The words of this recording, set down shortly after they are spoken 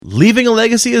Leaving a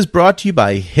Legacy is brought to you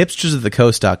by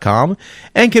hipstersofthecoast.com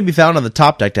and can be found on the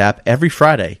Top Deck app every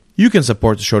Friday. You can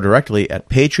support the show directly at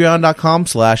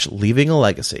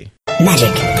patreon.com/leavingalegacy.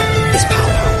 Magic is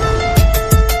power.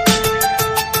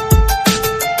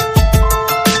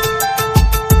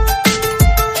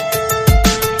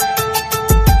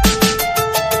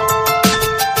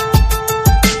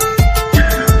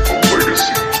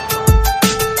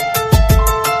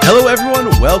 Hello everyone,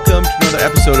 welcome to another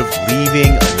episode of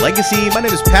Leaving a Legacy. My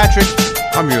name is Patrick,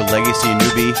 I'm your Legacy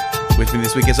newbie. With me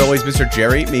this week as always, Mr.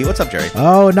 Jerry. What's up, Jerry?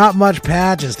 Oh, not much,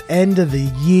 Pat. Just end of the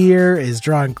year is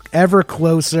drawing ever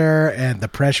closer and the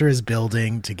pressure is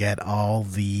building to get all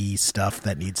the stuff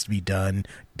that needs to be done.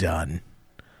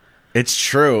 It's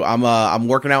true. I'm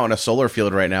working out on a solar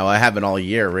field right now. I haven't all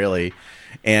year really.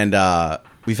 And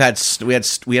we had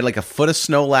like a foot of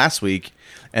snow last week.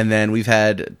 And then we've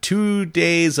had 2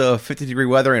 days of 50-degree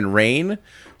weather and rain.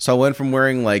 So I went from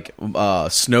wearing like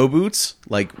snow boots,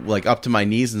 like up to my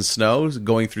knees in snow,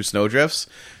 going through snowdrifts,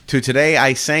 to today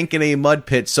I sank in a mud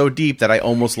pit so deep that I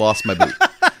almost lost my boot.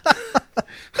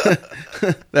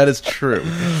 That is true.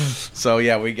 So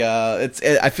yeah,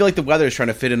 I feel like the weather is trying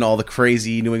to fit in all the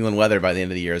crazy New England weather by the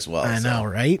end of the year as well. I know,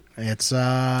 right? It's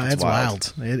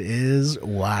wild. It is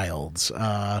wild.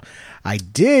 I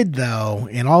did, though,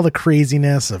 in all the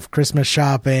craziness of Christmas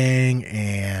shopping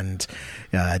and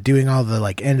doing all the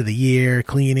like end of the year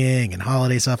cleaning and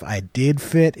holiday stuff, I did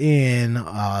fit in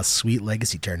a Sweet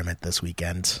Legacy tournament this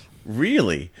weekend.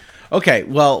 Really? Okay,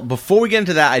 well, before we get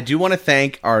into that, I do want to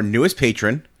thank our newest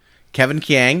patron, Kevin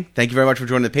Kiang. Thank you very much for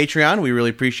joining the Patreon. We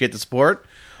really appreciate the support.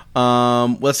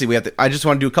 Let's see. I just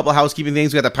want to do a couple of housekeeping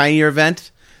things. We got the Pioneer event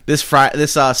this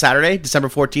Saturday, December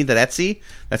 14th at Etsy.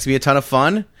 That's gonna be a ton of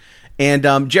fun.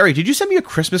 And Jerry, did you send me a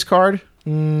Christmas card?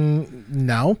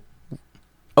 No.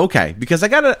 Okay, because I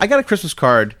got a Christmas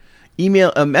card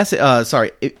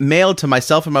mailed to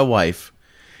myself and my wife,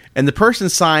 and the person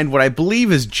signed what I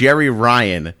believe is Jerry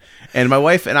Ryan, and my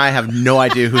wife and I have no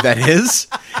idea who that is.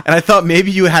 And I thought maybe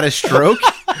you had a stroke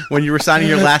when you were signing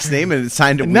your last name and it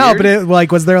signed it weird. No,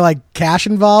 but was there like cash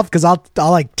involved? Because I'll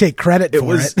like take credit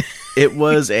for it. It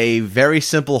was a very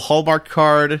simple Hallmark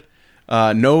card.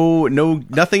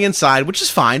 Nothing inside, which is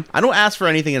fine. I don't ask for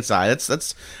anything inside.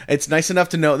 It's nice enough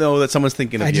to know that someone's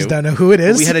thinking of you. I just don't know who it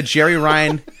is. We had a Jerry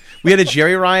Ryan.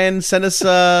 Send us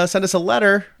a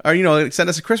letter, or send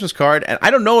us a Christmas card. And I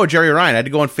don't know a Jerry Ryan. I had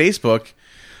to go on Facebook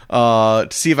to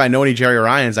see if I know any Jerry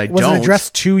Ryans. Was it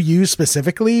addressed to you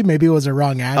specifically? Maybe it was a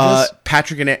wrong address.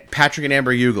 Patrick and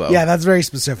Amber Uglo. Yeah, that's very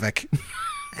specific.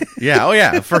 Yeah. Oh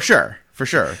yeah. For sure.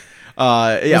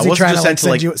 Was he trying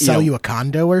to sell you a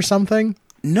condo or something?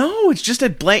 No, it's just a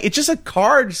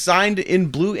card signed in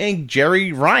blue ink,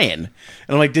 Jerry Ryan.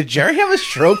 And I'm like, did Jerry have a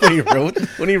stroke when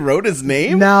he wrote his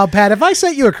name? No, Pat, if I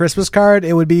sent you a Christmas card,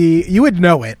 you would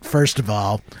know it, first of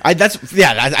all. I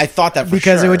thought that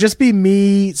because it would just be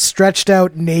me stretched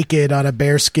out naked on a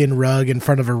bearskin rug in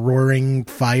front of a roaring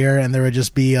fire, and there would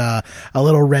just be a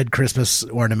little red Christmas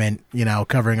ornament,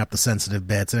 covering up the sensitive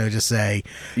bits, and it would just say,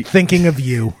 "Thinking of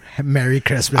you, Merry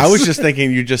Christmas." I was just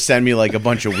thinking you'd just send me like a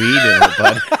bunch of weed in it,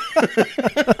 but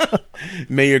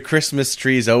may your Christmas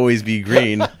trees always be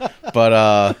green.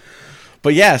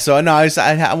 But yeah, so no,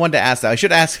 I wanted to ask that. I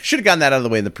should have gotten that out of the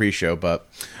way in the pre-show, but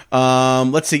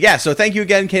let's see. Yeah, so thank you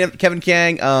again, Kevin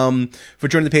Kang, for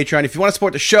joining the Patreon. If you want to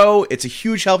support the show, it's a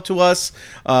huge help to us.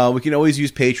 We can always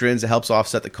use patrons. It helps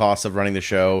offset the cost of running the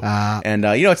show. And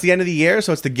it's the end of the year,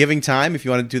 so it's the giving time. If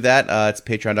you want to do that, it's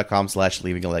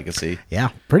patreon.com/leaving a legacy. Yeah,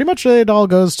 pretty much it all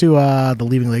goes to the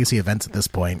Leaving Legacy events at this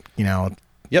point.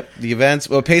 Yep, the events.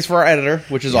 Well, it pays for our editor,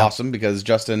 which is awesome because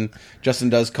Justin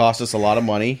does cost us a lot of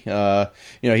money.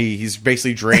 He's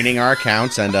basically draining our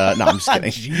accounts. And no, I'm just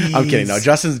kidding. I'm kidding. No,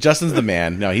 Justin's the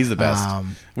man. No, he's the best.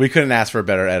 We couldn't ask for a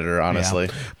better editor, honestly.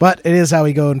 Yeah. But it is how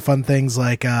we go in fun things.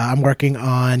 Like I'm working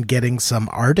on getting some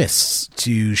artists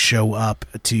to show up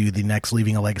to the next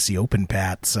Leaving a Legacy Open,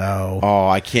 Pat. So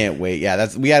I can't wait. Yeah,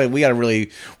 we got to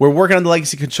really. We're working on the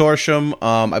Legacy Consortium.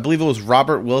 I believe it was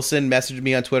Robert Wilson messaged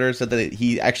me on Twitter, said that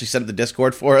he actually set up the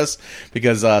Discord for us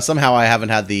because somehow I haven't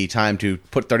had the time to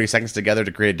put 30 seconds together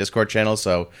to create a Discord channel.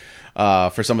 So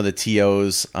for some of the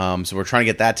TOs, so we're trying to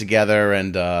get that together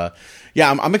and. Yeah,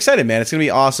 I'm excited, man. It's going to be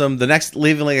awesome. The next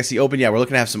Leaving Legacy Open, we're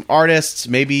looking to have some artists,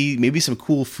 maybe some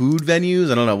cool food venues.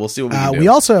 I don't know. We'll see what we can do.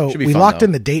 We locked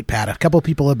in the date, Pat. A couple of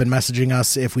people have been messaging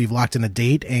us if we've locked in a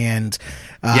date, and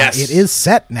it is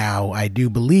set now, I do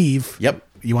believe. Yep.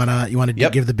 You wanna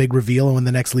give the big reveal on when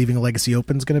the next Leaving a Legacy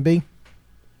Open is going to be?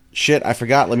 Shit, I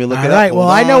forgot. Let me look All it up. right. Hold Well,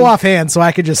 I know on. offhand, so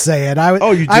I could just say it.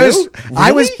 Oh, you do? I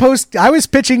was Really? I was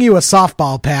pitching you a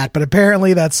softball, Pat, but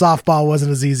apparently that softball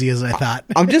wasn't as easy as I thought.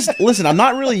 Listen, I'm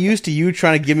not really used to you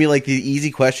trying to give me like the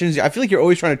easy questions. I feel like you're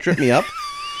always trying to trip me up.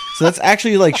 So that's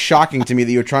actually like shocking to me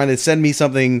that you're trying to send me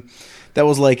something that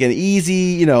was like an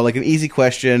easy, like an easy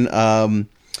question.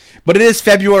 But it is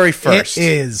February 1st. It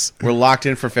is. We're locked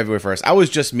in for February 1st. I was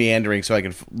just meandering so I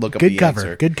can look up the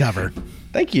answer. Good cover.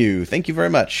 Thank you very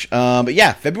much. But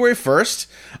yeah, February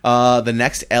 1st, the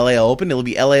next LAL Open. It'll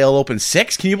be LAL Open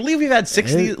 6. Can you believe we've had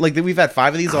 6 of these? Like we've had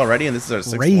 5 of these already, and this is our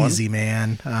 6th Crazy, one.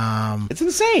 man. It's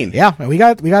insane. Yeah, we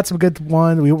got some good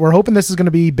ones. We're hoping this is going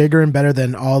to be bigger and better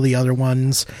than all the other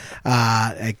ones.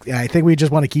 I think we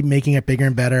just want to keep making it bigger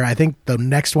and better. I think the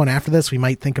next one after this, we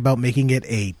might think about making it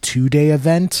a 2-day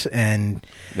event, and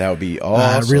that would be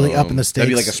awesome. really up in the stakes. That'd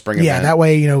be like a spring event. Yeah, that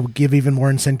way give even more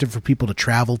incentive for people to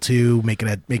travel to make it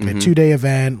a 2-day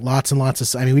event. Lots and lots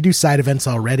of. I mean, we do side events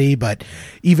already, but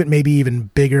maybe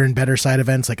even bigger and better side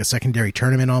events, like a secondary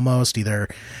tournament almost, either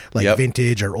like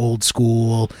vintage or old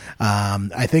school.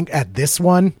 I think at this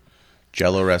one,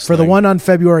 Jello wrestling. for the one on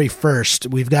February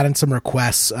 1st, we've gotten some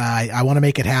requests. I want to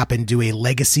make it happen. Do a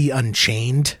Legacy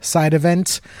Unchained side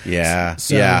event. Yeah.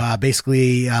 So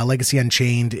basically, Legacy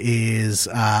Unchained is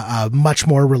a much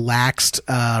more relaxed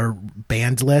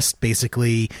band list.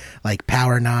 Basically, like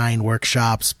Power 9,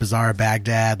 Workshops, Bazaar of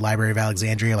Baghdad, Library of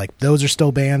Alexandria. Like those are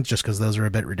still banned just because those are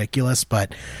a bit ridiculous.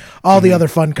 But all the other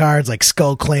fun cards like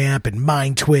Skull Clamp and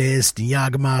Mind Twist and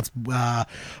Yagamat's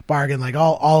Bargain, like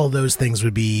all of those things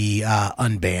would be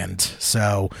unbanned.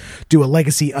 So do a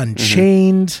Legacy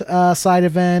Unchained side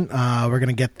event. We're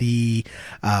gonna get the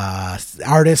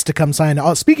artist to come sign.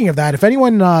 Speaking of that, if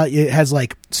anyone has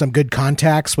like some good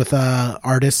contacts with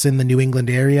artists in the New England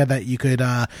area that you could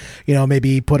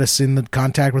maybe put us in the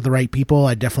contact with the right people,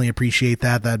 I'd definitely appreciate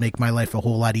that. That'd make my life a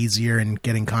whole lot easier in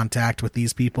getting contact with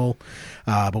these people.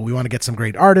 But we want to get some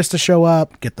great artists to show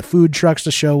up, get the food trucks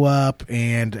to show up,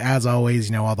 and as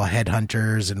always, all the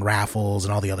headhunters and raffles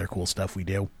and all the other cool stuff we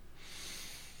do.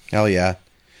 Hell yeah.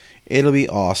 It'll be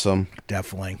awesome.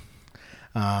 Definitely.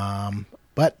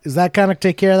 But does that kind of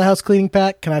take care of the house cleaning,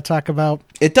 Pat? Can I talk about...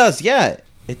 It does, yeah.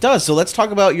 It does. So let's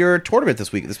talk about your tournament this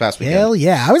past weekend. Hell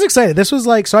yeah. I was excited. This was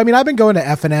like... So, I mean, I've been going to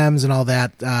F&Ms and all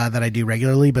that that I do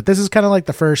regularly, but this is kind of like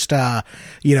the first,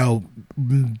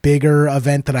 bigger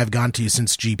event that I've gone to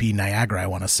since GP Niagara, I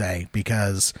want to say,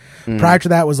 because prior to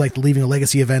that was like the Leaving a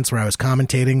Legacy events where I was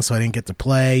commentating, so I didn't get to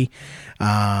play.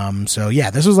 So yeah,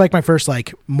 this was like my first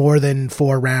like more than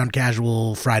 4-round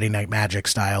casual Friday Night Magic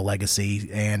style Legacy,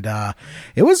 and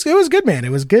it was good, man.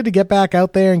 It was good to get back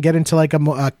out there and get into like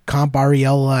a comp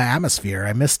REL atmosphere.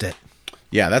 I missed it.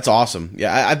 Yeah, that's awesome.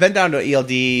 Yeah, I've been down to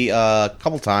ELD a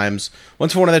couple times.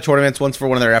 Once for one of their tournaments, once for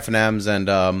one of their FNMs,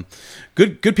 and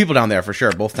good people down there for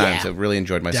sure. Both times, I really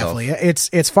enjoyed myself. Definitely,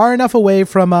 it's far enough away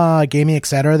from gaming,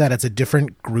 etc., that it's a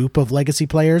different group of Legacy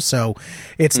players. So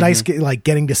it's nice, like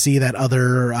getting to see that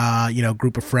other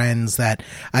group of friends that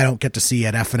I don't get to see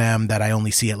at FNM, that I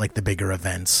only see at like the bigger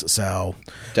events. So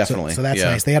definitely, so that's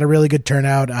nice. They had a really good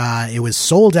turnout. It was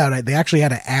sold out. They actually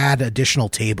had to add additional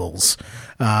tables.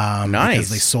 Nice. Because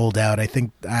they sold out. I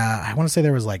think I want to say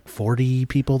there was like 40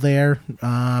 people there.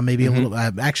 Maybe a little.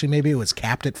 Actually, maybe it was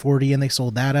capped at 40, and they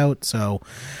sold that out. So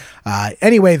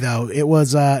anyway, though, it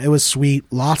was sweet.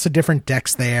 Lots of different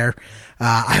decks there.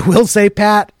 I will say,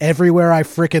 Pat, everywhere I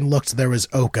frickin' looked, there was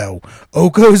Oko.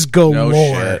 Okos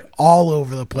galore all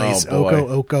over the place. Oh,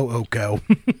 Oko.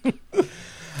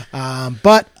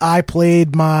 But I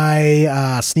played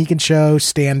my sneak and show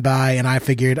standby, and I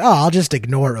figured, I'll just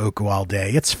ignore Oko all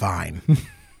day. It's fine.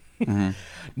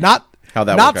 Not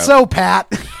so,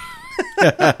 Pat.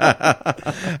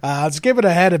 Let's give it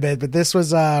ahead a bit, but this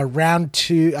was round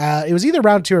 2. It was either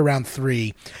round 2 or round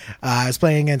 3. I was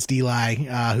playing against Eli,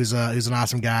 who's an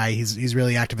awesome guy. He's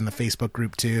really active in the Facebook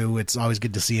group too. It's always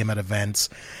good to see him at events.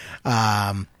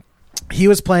 He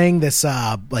was playing this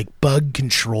like bug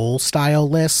control style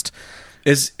list.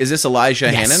 Is this Elijah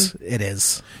Hannon? Yes, it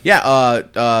is.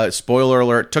 Yeah. Spoiler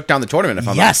alert: took down the tournament. If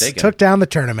I'm not mistaken. Yes, took down the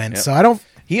tournament. Yep. So I don't.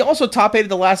 He also top 8 at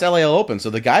the last LAL Open, so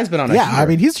the guy's been on a heater. I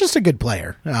mean, he's just a good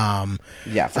player.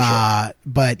 Yeah, for sure.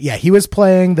 But yeah, he was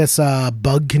playing this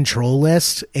bug control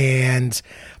list, and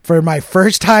for my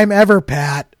first time ever,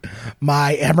 Pat,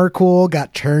 my Emrakul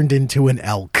got turned into an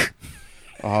elk.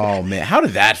 Oh man, how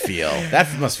did that feel? That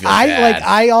must feel bad.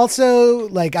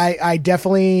 I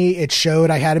definitely, it showed.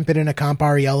 I hadn't been in a comp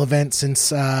REL event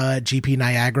since GP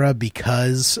Niagara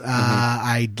because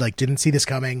I didn't see this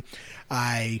coming.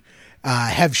 I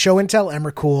have show and tell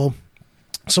Emrakul,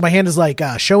 So my hand is like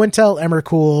Show and Tell,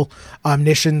 Emrakul,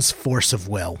 Omniscience, Force of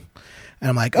Will. And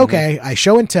I'm like, okay, I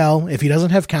Show and Tell. If he doesn't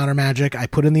have counter magic, I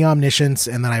put in the Omniscience,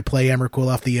 and then I play Emrakul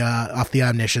off the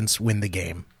Omniscience, win the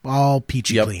game. All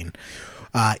peachy clean.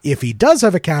 If he does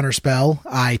have a counter spell,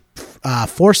 I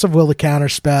Force of Will the counter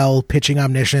spell, pitching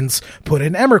Omniscience, put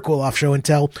in Emrakul off Show and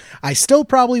Tell. I still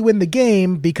probably win the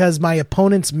game because my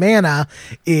opponent's mana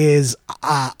is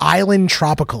Island,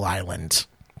 Tropical Island.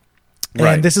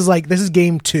 Right. And this is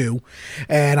game 2,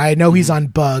 and I know he's on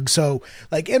bug. So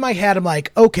like in my head, I'm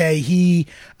like, okay, he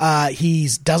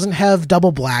doesn't have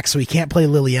double black, so he can't play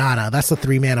Liliana. That's the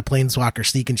 3-mana planeswalker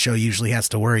Sneak and Show usually has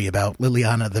to worry about.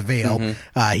 Liliana the Veil.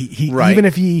 He even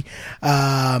if he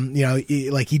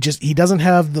he doesn't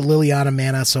have the Liliana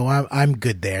mana, so I'm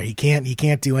good there. He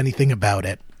can't do anything about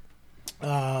it.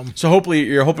 So hopefully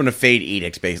you're hoping to fade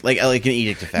edicts based like an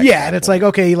edict effect. Yeah, and it's like,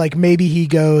 okay, like maybe he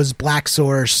goes Black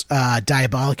Source,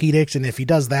 Diabolic Edict, and if he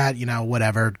does that,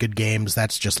 whatever, good games,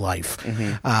 that's just life.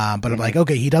 But I'm like,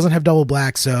 okay, he doesn't have double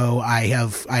black, so I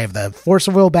have the Force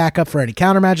of Will backup for any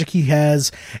counter magic he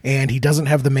has, and he doesn't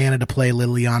have the mana to play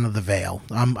Liliana the Veil.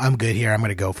 I'm good here. I'm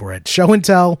gonna go for it. Show and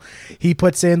Tell, he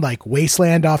puts in like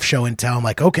Wasteland off Show and Tell. I'm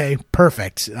like, okay,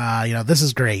 perfect. This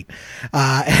is great.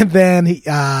 And then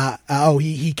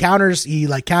he counters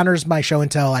my Show and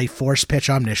Tell. I force pitch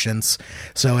Omniscience.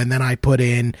 So, and then I put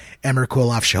in Emrakul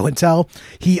off Show and Tell.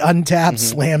 He untaps,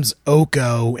 slams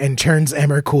Oko, and turns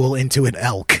Emrakul into an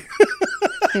elk.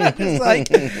 It's like,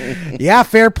 yeah,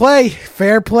 fair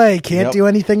play. Can't do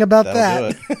anything about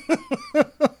that.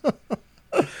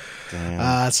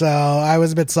 So I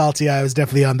was a bit salty. I was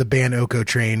definitely on the ban Oko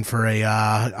train for a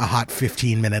hot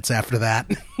 15 minutes after that.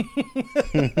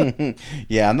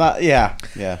 Yeah, I'm not. Yeah.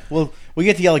 Well, we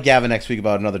get to yell at Gavin next week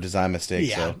about another design mistake.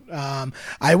 Yeah. So.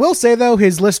 I will say though,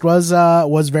 his list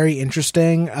was very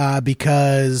interesting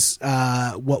because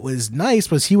what was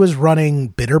nice was he was running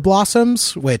Bitter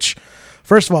Blossoms, which.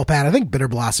 First of all, Pat, I think Bitter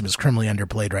Blossom is criminally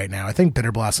underplayed right now. I think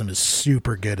Bitter Blossom is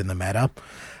super good in the meta.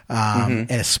 And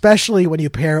especially when you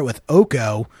pair it with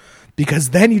Oko,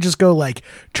 because then you just go like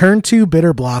turn 2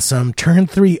 Bitter Blossom, turn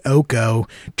 3 Oko,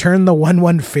 turn the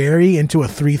 1/1 fairy into a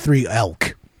 3/3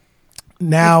 elk.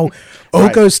 Now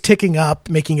Oko's ticking up,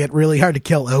 making it really hard to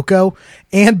kill Oko,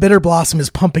 and Bitter Blossom is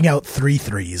pumping out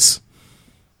 3/3s.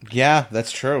 Yeah,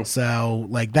 that's true. So,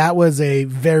 like, that was a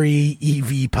very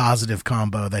EV positive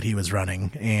combo that he was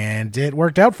running, and it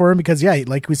worked out for him because, yeah,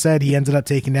 like we said, he ended up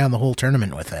taking down the whole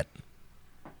tournament with it.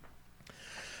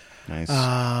 Nice.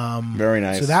 Very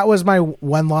nice. So that was my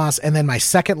one loss, and then my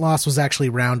second loss was actually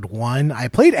round 1. I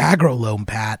played Agrolome,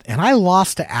 Pat, and I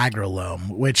lost to Agrolome,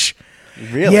 which...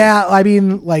 Really? Yeah, I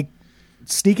mean, like,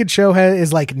 Sneak and Show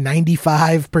is like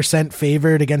 95%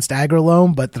 favored against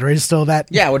Agrolome, but there is still that.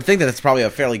 Yeah, I would think that it's probably a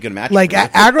fairly good matchup. Like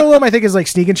Agrolome, I think is like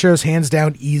Sneak and Show's hands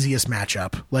down easiest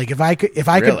matchup. Like if I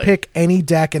could pick any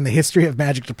deck in the history of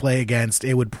Magic to play against,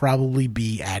 it would probably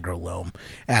be Agrolome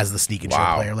as the Sneak and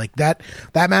Show player. Like that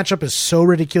matchup is so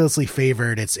ridiculously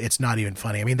favored. It's not even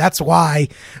funny. I mean, that's why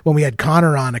when we had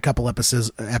Connor on a couple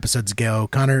episodes ago,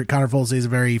 Connor Folsey is a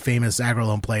very famous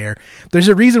Agrolome player. There's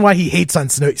a reason why he hates on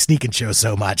Sneak and Show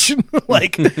so much.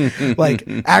 like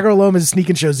Agrolome is Sneak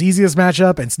and Show's easiest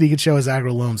matchup, and Sneak and Show is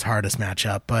Agrolome's hardest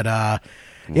matchup. But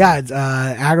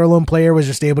Agrolome player was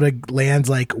just able to land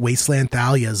like Wasteland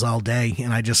Thalias all day,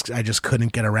 and I just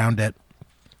couldn't get around it.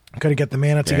 Couldn't get the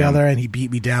mana together, and he beat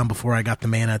me down before I got the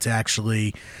mana to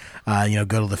actually go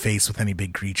to the face with any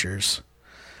big creatures.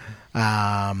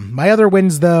 My other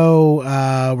wins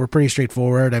though were pretty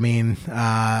straightforward. I mean,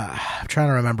 I'm trying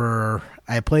to remember.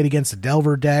 I played against a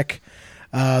Delver deck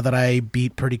that I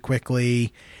beat pretty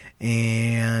quickly,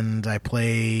 and I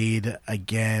played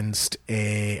against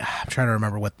I'm trying to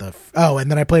remember what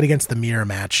and then I played against the mirror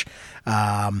match,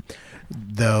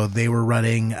 though they were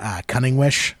running Cunning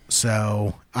Wish,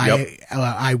 so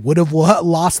I would have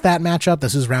lost that matchup.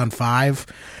 This is round 5.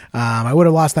 I would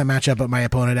have lost that matchup, but my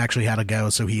opponent actually had to go,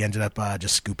 so he ended up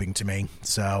just scooping to me.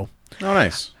 So, oh,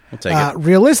 nice. We'll take it.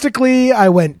 Realistically, I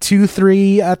went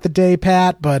 2-3 at the day,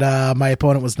 Pat, but my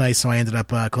opponent was nice, so I ended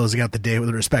up closing out the day with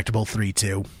a respectable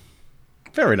 3-2.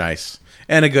 Very nice,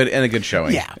 and a good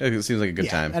showing. Yeah, it seems like a good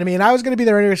time. I mean, I was going to be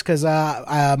there anyways because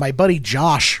my buddy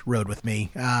Josh rode with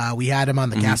me. We had him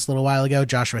on the cast a little while ago,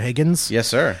 Joshua Higgins. Yes,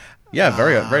 sir. Yeah,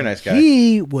 very nice guy.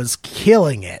 He was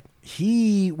killing it.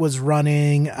 He was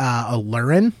running a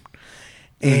Lurin,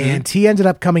 and he ended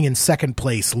up coming in second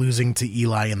place, losing to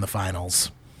Eli in the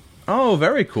finals. Oh,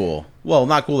 very cool. Well,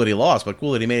 not cool that he lost, but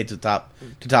cool that he made it to top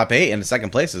 8, and the second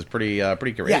place is pretty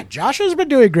great. Yeah, Josh has been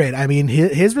doing great. I mean,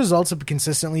 his results have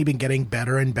consistently been getting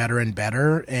better and better and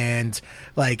better. And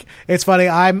like, it's funny.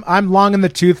 I'm long in the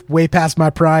tooth, way past my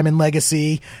prime in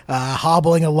Legacy,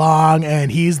 hobbling along,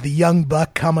 and he's the young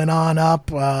buck coming on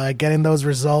up, getting those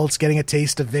results, getting a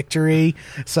taste of victory.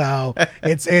 So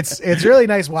it's really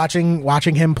nice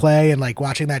watching him play and like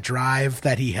watching that drive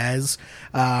that he has,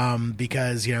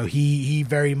 because he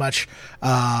very much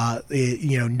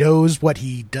knows what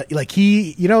he does. Like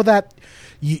that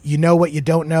you know what you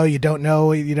don't know,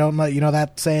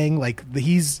 that saying, like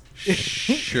he's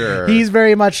sure. He's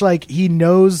very much like he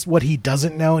knows what he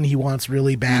doesn't know, and he wants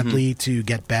really badly to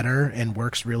get better and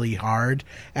works really hard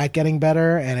at getting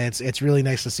better. And it's really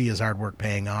nice to see his hard work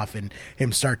paying off and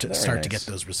him start to get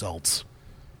those results.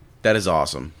 That is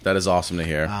awesome. That is awesome to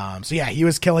hear. So yeah, he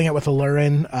was killing it with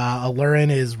Allurin. Allurin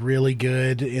is really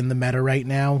good in the meta right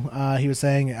now, he was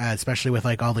saying, especially with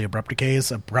like all the Abrupt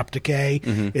Decays. Abrupt Decay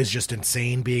is just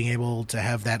insane, being able to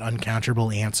have that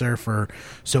uncounterable answer for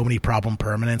so many problem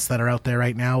permanents that are out there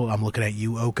right now. I'm looking at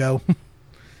you, Oko.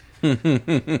 Yeah,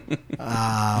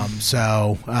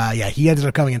 he ended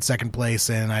up coming in second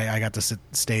place, and I got to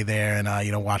stay there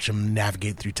and watch him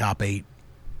navigate through top 8.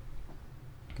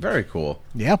 Very cool.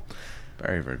 Yeah.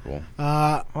 Very, very cool.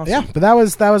 Awesome. Yeah, but that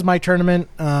was my tournament.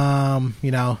 I'll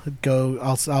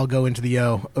go into the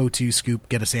O2 scoop,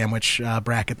 get a sandwich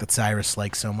bracket that Cyrus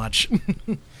likes so much.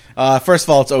 First of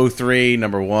all, it's O3,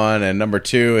 number 1, and number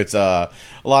 2, it's a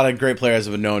lot of great players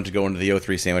have been known to go into the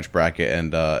O3 sandwich bracket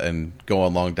and go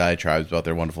on long diatribes about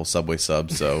their wonderful Subway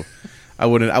subs. So I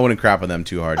wouldn't crap on them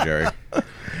too hard, Jerry.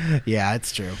 Yeah,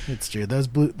 it's true. It's true. Those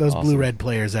blue-red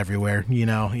players everywhere. You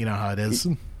know how it is.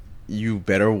 You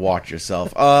better watch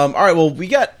yourself. All right, well,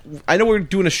 I know we're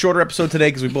doing a shorter episode today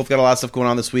because we both got a lot of stuff going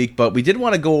on this week, but we did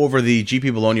want to go over the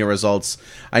GP Bologna results.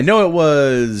 I know it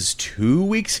was 2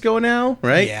 weeks ago now,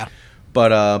 right? Yeah.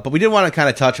 But we did want to kind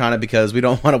of touch on it because we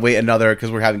don't want to wait another, because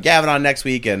we're having Gavin on next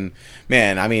week, and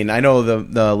man, I mean, I know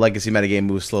the legacy metagame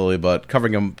moves slowly, but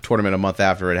covering a tournament a month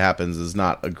after it happens is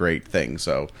not a great thing.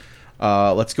 So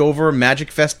let's go over Magic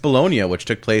Fest Bologna, which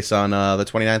took place on the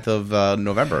 29th of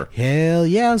November. Hell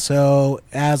yeah. So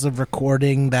as of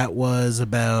recording, that was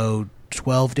about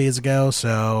 12 days ago,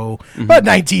 so about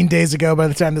 19 days ago by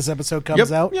the time this episode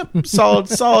comes out. Yep.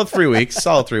 Solid 3 weeks.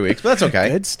 Solid 3 weeks, but that's okay.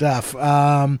 Good stuff.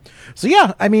 So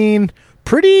yeah, I mean,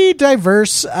 pretty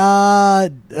diverse top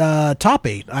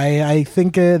 8. I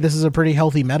think this is a pretty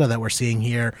healthy meta that we're seeing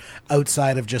here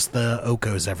outside of just the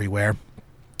Okos everywhere.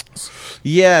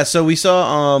 Yeah, so we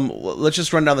saw, let's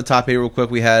just run down the top 8 real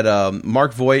quick. We had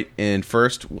Mark Voigt in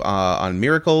first on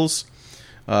Miracles,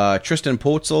 Tristan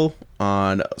Potzel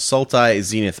on Sultai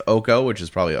Zenith Oko, which is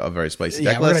probably a very spicy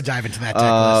deck list. Yeah, we're going to dive into that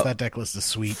deck list. That deck list is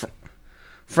sweet.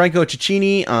 Franco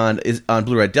Cicchini on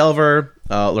Blue Red Delver,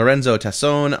 Lorenzo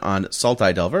Tassone on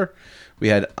Sultai Delver. We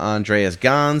had Andreas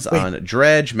Gans on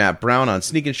Dredge, Matt Brown on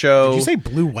Sneak and Show. Did you say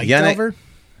Blue White Delver?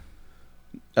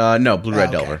 No, Blue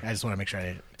Red Delver. I just want to make sure I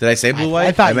did. Did I say Blue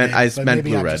White? I meant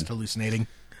Blue I'm Red. Just hallucinating.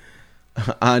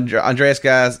 Andreas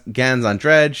Gans on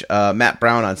Dredge, Matt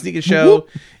Brown on Sneak and Show,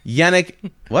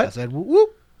 Yannick. What? I said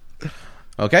whoop.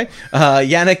 Okay.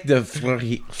 Yannick de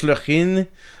Fleurin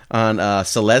on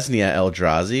Selesnya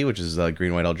Eldrazi, which is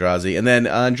Green White Eldrazi, and then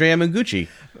Andrea Mengucci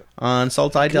on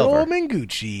Sultai Delver. Oh,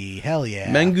 Mengucci. Hell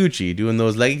yeah. Mengucci doing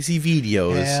those legacy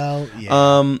videos. Hell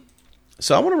yeah.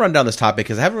 So I want to run down this topic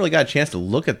because I haven't really got a chance to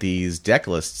look at these deck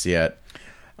lists yet.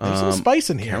 There's some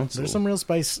spice in here. Council. There's some real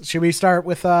spice. Should we start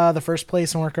with the first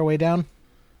place and work our way down?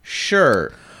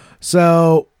 Sure.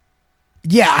 So,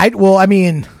 yeah, I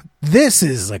mean, this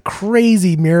is a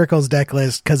crazy Miracles deck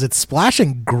list because it's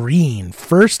splashing green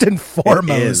first and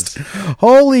foremost.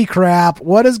 Holy crap.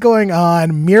 What is going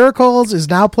on? Miracles is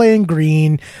now playing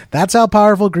green. That's how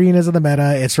powerful green is in the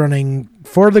meta. It's running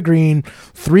for the green,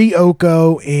 3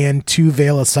 Oko and 2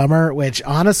 Veil of Summer, which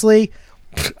honestly,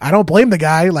 I don't blame the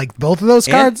guy. Like, both of those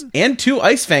cards. And 2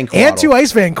 Ice Fang Coatl. And 2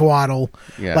 Ice Fang Coatl.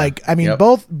 Yeah. Like, I mean,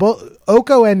 both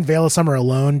Oko and Veil of Summer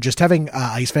alone, just having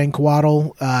Ice Fang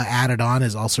Coatl added on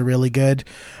is also really good.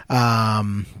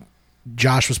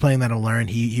 Josh was playing that Allurin.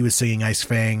 He was singing Ice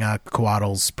Fang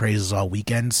Coatl's praises all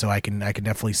weekend, so I can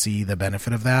definitely see the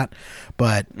benefit of that.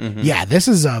 But yeah, this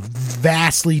is a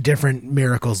vastly different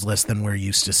Miracles list than we're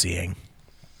used to seeing.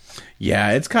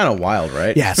 Yeah, it's kind of wild,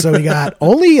 right? Yeah, so we got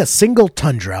only a single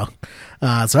Tundra.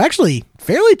 So actually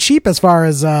fairly cheap as far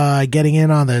as getting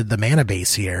in on the mana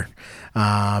base here.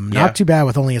 Not too bad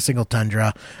with only a single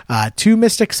Tundra. 2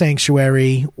 Mystic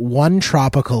Sanctuary, 1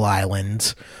 Tropical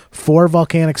Island, 4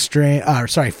 volcanic strand,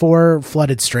 4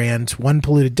 flooded strands, 1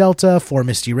 polluted delta, 4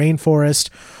 misty rainforest,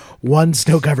 1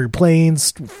 snow-covered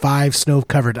plains, 5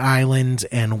 snow-covered island,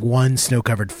 and 1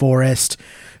 snow-covered forest.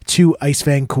 2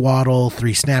 Icefang Coatl,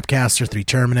 3 Snapcaster, 3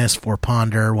 Terminus, 4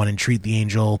 Ponder, 1 Entreat the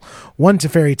Angel, 1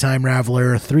 Teferi Time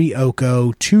Raveler, 3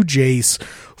 Oko, 2 Jace,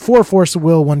 4 Force of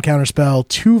Will, 1 Counterspell,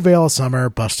 2 Veil of Summer,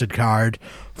 busted card,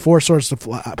 4 Swords of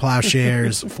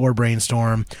Plowshares, 4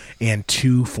 Brainstorm, and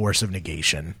 2 Force of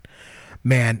Negation.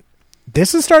 Man,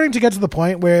 this is starting to get to the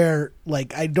point where,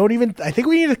 like, I think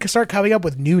we need to start coming up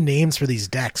with new names for these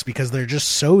decks because they're just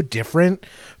so different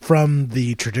from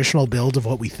the traditional build of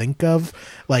what we think of.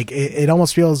 Like, it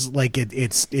almost feels like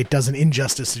it does an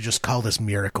injustice to just call this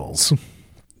Miracles.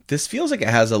 This feels like it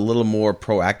has a little more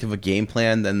proactive a game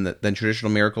plan than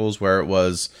traditional Miracles, where it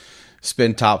was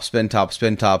spin top,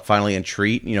 finally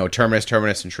Entreat, Terminus,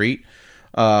 Entreat,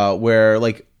 where,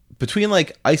 like, between,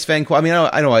 like, Icefang, I mean,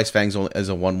 I know Icefang's only as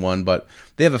a 1/1, but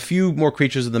they have a few more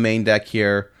creatures in the main deck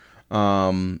here.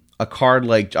 A card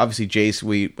like, obviously,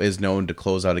 Jace is known to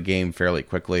close out a game fairly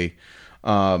quickly.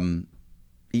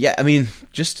 Yeah, I mean,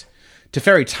 just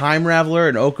Teferi Time Raveler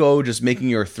and Oko just making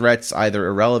your threats either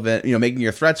irrelevant, making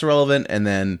your threats irrelevant, and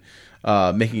then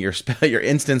making your your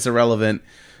instance irrelevant.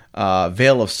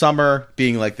 Veil of Summer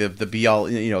being like the be-all,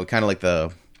 kind of like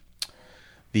the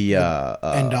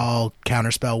end-all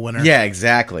counterspell winner. Yeah,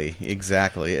 exactly.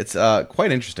 It's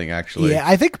quite interesting, actually. Yeah,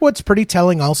 I think what's pretty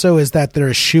telling also is that they're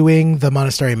eschewing the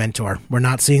Monastery Mentor. We're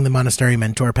not seeing the Monastery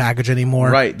Mentor package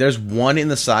anymore. Right. There's 1 in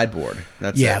the sideboard.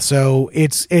 That's it. So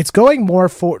it's going more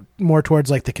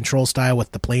towards like the control style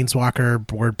with the Planeswalker,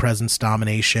 board presence,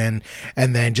 domination,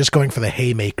 and then just going for the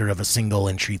haymaker of a single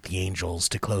Entreat the Angels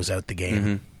to close out the game.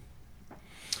 Mm-hmm.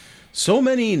 So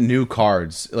many new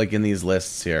cards, like, in these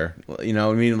lists here. You know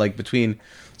what I mean? Like, Icefang,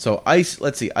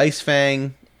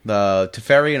 the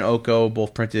Teferi and Oko,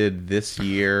 both printed this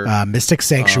year. Mystic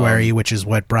Sanctuary, which is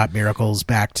what brought Miracles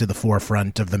back to the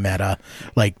forefront of the meta.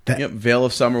 Like that. Yep, Veil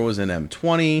of Summer was in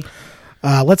M20.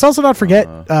 Let's also not forget,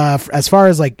 as far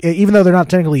as, like, even though they're not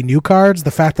technically new cards, the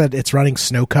fact that it's running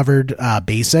snow-covered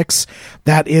basics,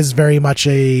 that is very much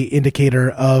a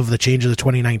indicator of the changes of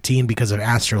 2019 because of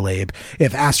Astrolabe.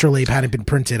 If Astrolabe hadn't been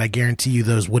printed, I guarantee you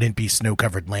those wouldn't be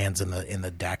snow-covered lands in the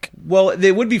deck. Well,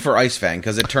 they would be for Icefang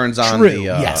because it turns on the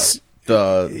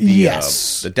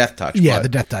Death Touch. Yeah, the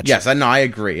Death Touch. Yes, I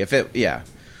agree. If it, yeah,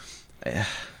 I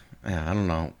don't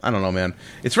know, man.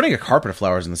 It's running a Carpet of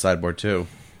Flowers in the sideboard too.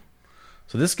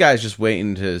 So this guy's just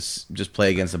waiting to just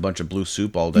play against a bunch of blue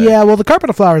soup all day. Yeah, well, the Carpet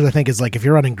of Flowers, I think, is like, if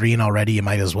you're running green already, you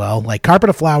might as well. Like, Carpet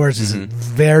of Flowers is a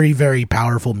very, very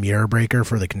powerful mirror breaker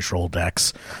for the control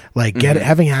decks. Like,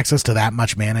 having access to that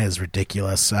much mana is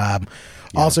ridiculous.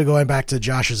 Also, going back to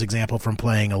Josh's example from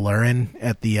playing Alurin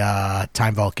at the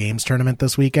Time Vault Games tournament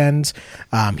this weekend,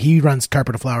 he runs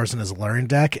Carpet of Flowers in his Alurin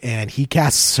deck, and he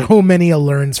casts so many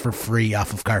Allurins for free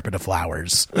off of Carpet of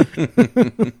Flowers.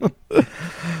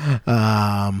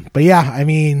 But yeah, I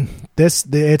mean,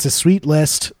 it's a sweet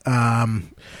list.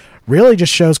 Really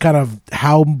just shows kind of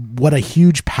what a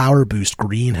huge power boost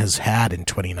green has had in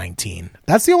 2019.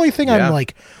 That's the only thing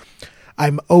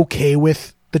I'm okay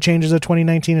with the changes of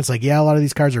 2019. It's like, yeah, a lot of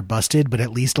these cards are busted, but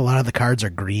at least a lot of the cards are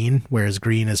green, whereas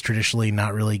green has traditionally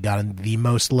not really gotten the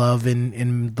most love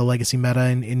in the legacy meta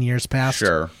in years past.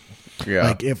 Sure. Yeah.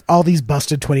 Like, if all these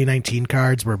busted 2019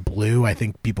 cards were blue, I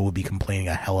think people would be complaining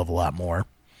a hell of a lot more.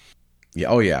 Yeah,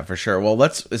 oh yeah, for sure. Well,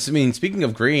 speaking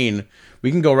of green,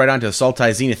 we can go right on to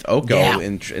Sultai Zenith Oko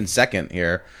in second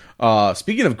here.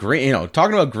 Speaking of green,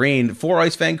 talking about green, 4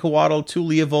 Icefang Coatl, 2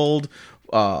 Leovold,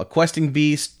 Questing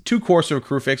Beast, 2 Courser of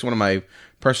Crufix, one of my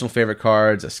personal favorite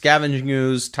cards, a Scavenging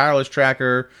Ooze, Tireless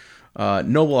Tracker, 2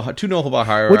 Noble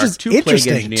Hierarch, which is 2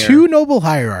 interesting. Plague Engineer. 2 Noble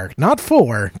Hierarch, not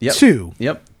 4, 2.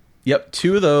 Yep,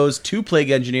 2 of those, 2 Plague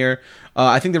Engineer.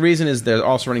 I think the reason is they're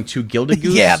also running 2 Gilded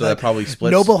Goose, so that probably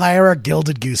splits. Noble Hierarch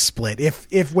Gilded Goose split.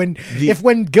 If when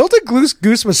Gilded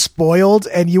Goose was spoiled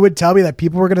and you would tell me that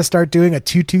people were going to start doing a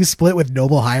 2-2 split with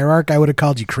Noble Hierarch, I would have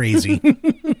called you crazy.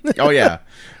 Oh yeah,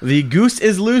 the goose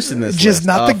is loose in this just list.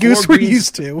 Not the goose we're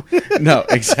used to. No,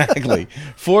 exactly.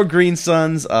 4 Green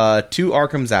Suns, 2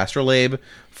 Arkham's Astrolabe,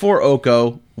 4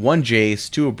 Oko, 1 Jace,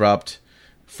 2 Abrupt,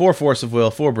 4 Force of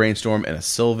Will, 4 Brainstorm, and a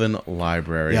Sylvan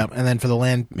Library. Yep, and then for the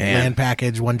land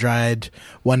package, 1 Dryad,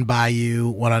 1 Bayou,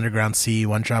 1 Underground Sea,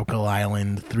 1 Tropical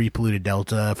Island, 3 Polluted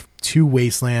Delta, 2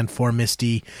 Wasteland, 4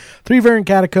 Misty, 3 Verdant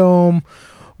Catacomb,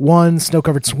 1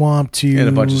 Snow-Covered Swamp, 2... And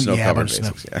a bunch of snow-covered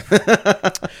basics.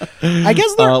 I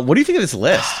guess what do you think of this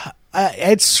list?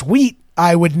 It's sweet.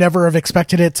 I would never have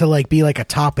expected it to like be like a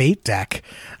top 8 deck.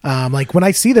 Like when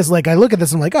I see this, like I look at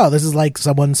this, I'm like, oh, this is like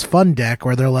someone's fun deck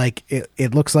where they're like,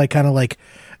 it looks like kind of like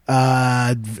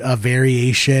a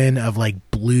variation of like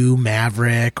blue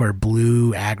Maverick or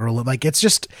blue aggro. Like it's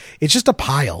just a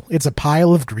pile. It's a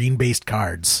pile of green based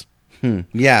cards.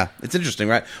 Yeah, it's interesting,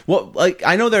 right? Well, like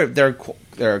I know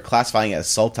they're classifying it as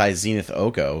Sultai Zenith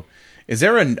Oko. Is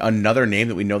there another name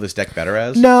that we know this deck better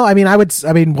as? No, I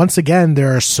mean, once again,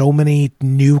 there are so many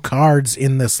new cards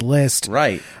in this list.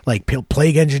 Right. Like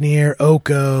Plague Engineer,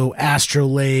 Oko,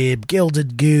 Astrolabe,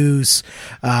 Gilded Goose,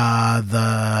 what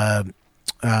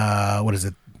is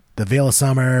it? The Veil of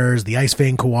Summers, the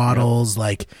Icefang Coatls.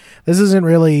 Like, this isn't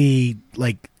really,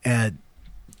 like,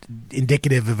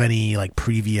 indicative of any, like,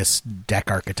 previous deck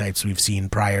archetypes we've seen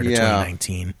prior to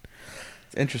 2019.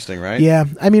 Interesting, right? Yeah.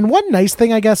 I mean, one nice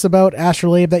thing, I guess, about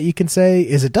Astrolabe that you can say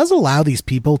is it does allow these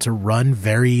people to run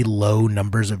very low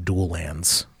numbers of dual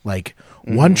lands. Like,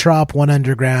 one Trop, one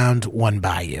Underground, one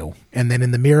Bayou. And then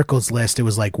in the Miracles list, it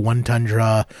was like one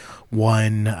Tundra,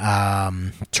 one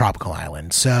Tropical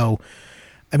Island. So,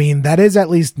 I mean, that is at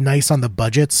least nice on the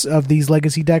budgets of these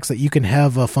Legacy decks, that you can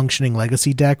have a functioning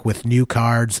Legacy deck with new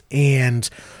cards and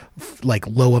like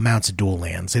low amounts of dual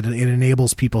lands. It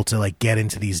enables people to like get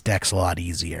into these decks a lot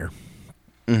easier.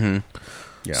 Yeah.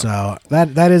 So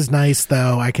that is nice,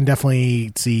 though. I can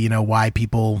definitely see, why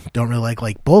people don't really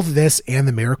like both this and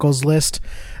the Miracles list.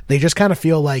 They just kind of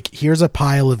feel like here's a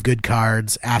pile of good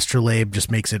cards. Astrolabe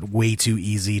just makes it way too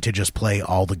easy to just play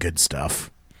all the good stuff.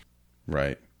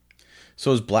 Right.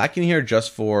 So is black in here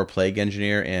just for Plague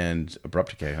Engineer and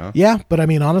Abrupt Decay, huh? Yeah, but I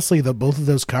mean, honestly, both of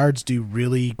those cards do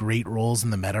really great roles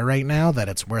in the meta right now that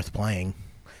it's worth playing.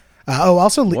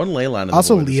 Also one Leyline of the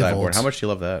also Void. Leovold. How much do you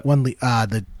love that?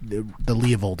 The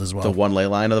Leovold as well. The one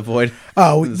Leyline of the Void.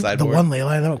 Oh, the the one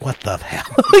Leyline. What the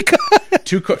hell?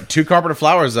 two Carpet of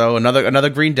Flowers though.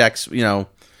 Another green deck's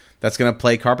that's gonna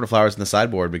play Carpet of Flowers in the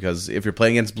sideboard, because if you're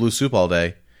playing against Blue Soup all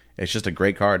day, it's just a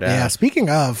great card. Yeah. Speaking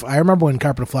of, I remember when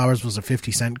Carpet of Flowers was a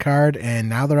 50-cent card, and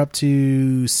now they're up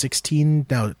to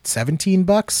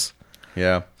 $17.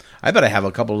 Yeah, I bet I have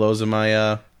a couple of those in my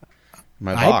box.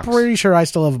 I'm pretty sure I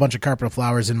still have a bunch of Carpet of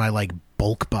Flowers in my like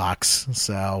bulk box.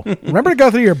 So remember to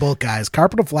go through your bulk, guys.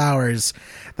 Carpet of Flowers,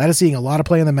 that is seeing a lot of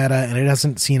play in the meta, and it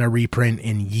hasn't seen a reprint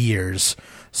in years.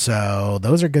 So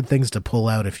those are good things to pull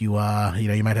out if you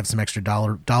you might have some extra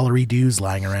dollary dues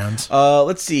lying around.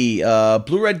 Let's see.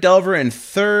 Blue Red Delver in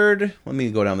third. Let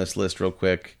me go down this list real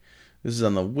quick. This is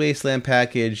on the Wasteland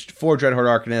package. 4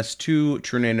 Dreadhorde Arcanist, 2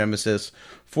 True Name Nemesis,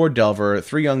 4 Delver,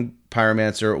 3 Young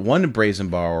Pyromancer, 1 Brazen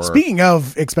Borrower. Speaking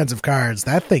of expensive cards,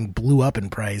 that thing blew up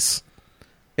in price.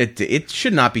 It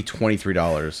should not be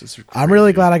 $23. I'm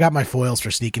really glad I got my foils for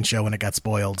Sneak and Show when it got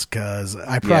spoiled, because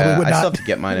I probably would not. I still have to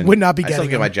get mine. Would not be I getting. still have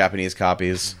to get my Japanese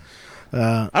copies.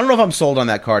 I don't know if I'm sold on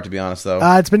that card, to be honest, though.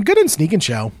 It's been good in Sneak and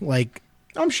Show. Like,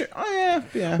 I'm sure. Oh,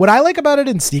 yeah. What I like about it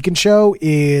in Sneak and Show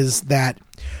is that,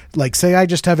 like, say I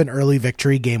just have an early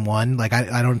victory game 1, like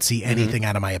I don't see anything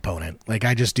out of my opponent. Like,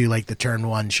 I just do like the turn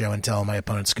 1 show and tell, my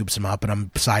opponent scoops him up and I'm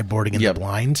sideboarding in the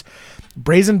blind.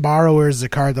 Brazen Borrower is a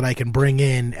card that I can bring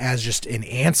in as just an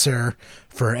answer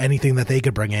for anything that they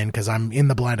could bring in, because I'm in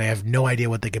the blind. I have no idea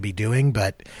what they could be doing,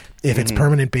 but if it's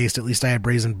permanent based, at least I have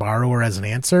Brazen Borrower as an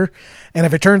answer. And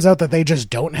if it turns out that they just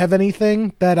don't have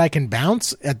anything that I can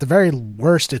bounce, at the very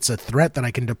worst, it's a threat that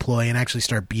I can deploy and actually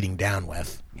start beating down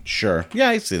with. Sure. Yeah,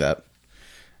 I see that.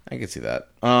 I can see that.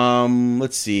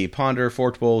 Let's see. Ponder,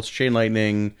 Forked Bolts, Chain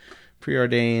Lightning,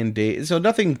 Preordained. So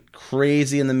nothing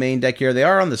crazy in the main deck here. They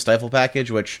are on the Stifle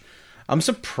package, which I'm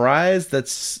surprised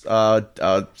that's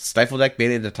Stifle deck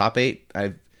made it into top 8.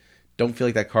 I don't feel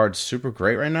like that card's super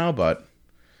great right now, but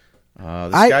this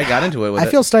guy got into it with I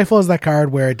feel Stifle is that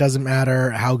card where it doesn't matter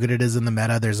how good it is in the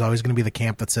meta. There's always going to be the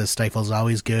camp that says Stifle's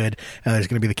always good, and there's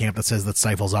going to be the camp that says that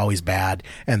Stifle's always bad,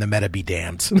 and the meta be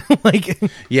damned.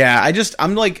 Yeah, I've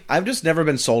just never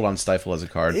been sold on Stifle as a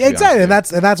card. Exactly, and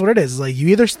that's what it is. Like, you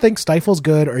either think Stifle's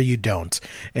good or you don't.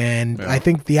 And I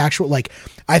think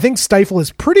I think Stifle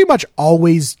is pretty much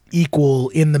always equal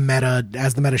in the meta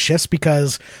as the meta shifts,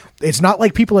 because it's not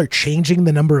like people are changing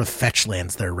the number of fetch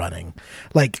lands they're running.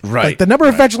 Like the number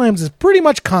of fetch lands is pretty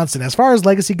much constant. As far as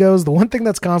Legacy goes, the one thing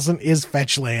that's constant is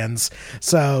fetch lands.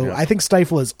 So I think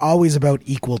Stifle is always about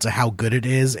equal to how good it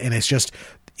is, and it's just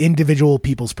individual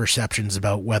people's perceptions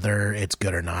about whether it's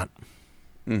good or not.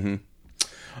 Mm-hmm.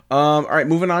 All right,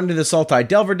 moving on to the Sultai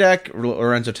Delver deck.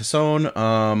 Lorenzo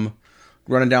Tassone.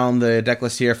 Running down the deck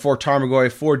list here: 4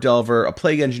 Tarmogoyf, 4 Delver, a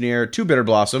Plague Engineer, 2 Bitter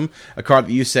Blossom, a card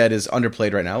that you said is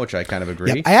underplayed right now, which I kind of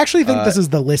agree. Yeah, I actually think this is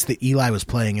the list that Eli was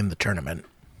playing in the tournament.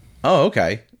 Oh,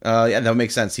 okay. Yeah, that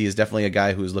makes sense. He is definitely a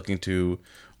guy who's looking to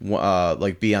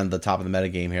be on the top of the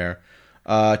metagame here.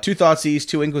 2 Thoughtseize,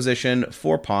 2 Inquisition,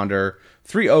 4 Ponder,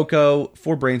 3 Oko,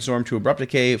 4 Brainstorm, 2 Abrupt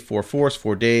Decay, 4 Force,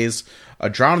 4 Daze, a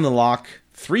Drown in the Lock,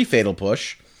 3 Fatal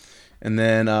Push, and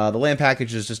then the land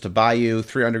package is just a Bayou,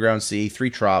 3 Underground Sea,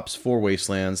 3 Trops, 4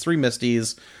 Wastelands, 3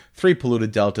 Misties, 3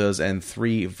 Polluted Deltas, and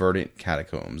 3 Verdant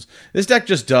Catacombs. This deck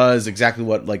just does exactly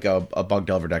what like a Bug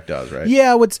Delver deck does, right?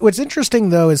 Yeah, what's interesting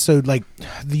though is so like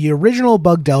the original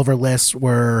Bug Delver lists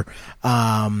were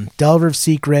Delver of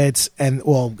Secrets, and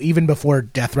well, even before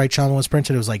Deathrite Shaman was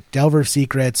printed, it was like Delver of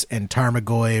Secrets and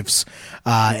Tarmogoyfs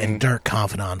and Dark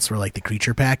Confidants were like the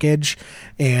creature package,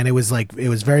 and it was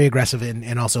very aggressive,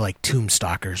 and also like Tomb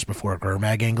Stalkers before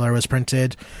Gurmag Angler was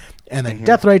printed. And then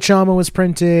Deathrite Shaman was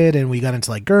printed, and we got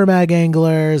into like Gurmag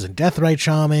Anglers and Deathrite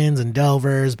Shamans and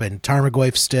Delvers, but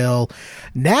Tarmogoyf still.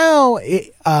 Now,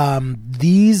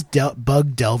 these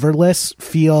Bug Delver lists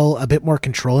feel a bit more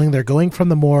controlling. They're going from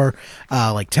the more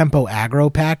like tempo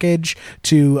aggro package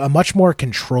to a much more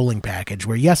controlling package,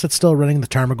 where yes, it's still running the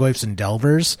Tarmogoyfs and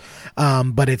Delvers,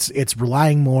 but it's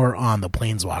relying more on the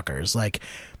Planeswalkers. Like,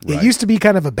 it used to be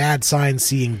kind of a bad sign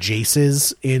seeing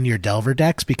Jaces in your Delver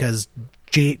decks, because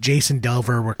Jason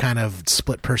Delver were kind of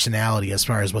split personality as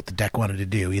far as what the deck wanted to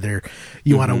do. Either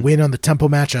you want to win on the tempo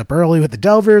matchup early with the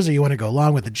Delvers, or you want to go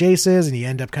along with the Jaces, and you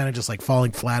end up kind of just like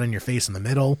falling flat on your face in the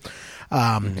middle.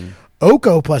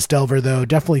 Oko plus Delver, though,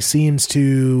 definitely seems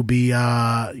to be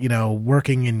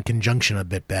working in conjunction a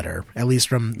bit better, at least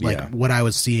from what I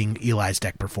was seeing Eli's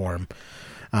deck perform.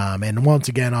 And once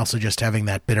again, also just having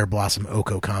that Bitter Blossom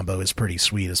Oko combo is pretty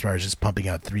sweet as far as just pumping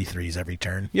out 3/3s every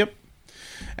turn. Yep.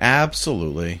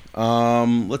 Absolutely.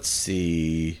 Let's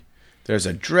see. There's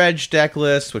a Dredge deck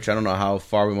list, which I don't know how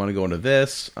far we want to go into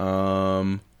this.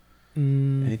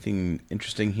 Anything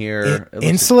interesting here?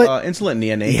 Insolent? Insolent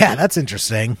Neonate. Yeah, that's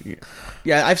interesting.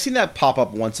 Yeah, I've seen that pop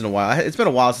up once in a while. It's been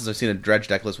a while since I've seen a Dredge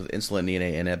deck list with Insolent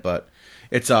Neonate in it, but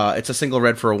it's a single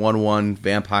red for a 1/1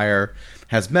 vampire.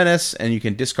 Has Menace, and you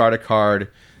can discard a card,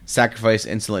 sacrifice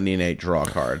Insolent Neonate, draw a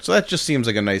card. So that just seems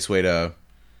like a nice way to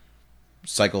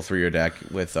cycle through your deck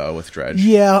with Dredge.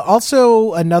 Yeah,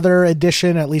 also another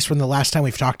addition, at least from the last time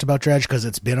we've talked about Dredge, because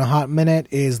it's been a hot minute,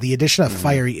 is the addition of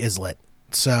Fiery Islet.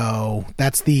 So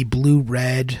that's the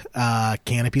blue-red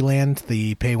Canopy land.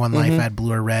 The pay 1 life, add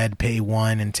blue or red, pay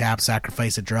 1, and tap,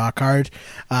 sacrifice a draw card.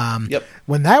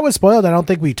 When that was spoiled, I don't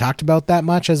think we talked about that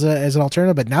much as an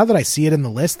alternative, but now that I see it in the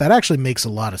list, that actually makes a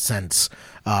lot of sense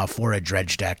for a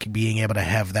Dredge deck, being able to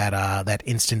have that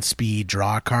instant speed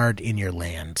draw card in your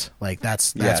land. Like,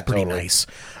 that's pretty nice.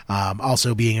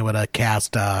 Also, being able to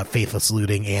cast Faithless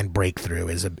Looting and Breakthrough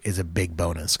is a big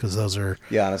bonus, because those are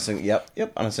on a single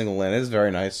on a single land. It is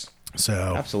very nice.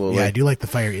 So absolutely, yeah, I do like the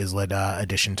Fire Islet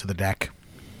addition to the deck.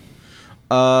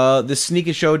 The Sneak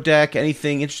and Show deck.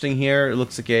 Anything interesting here? It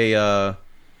looks like your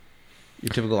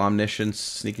typical Omniscience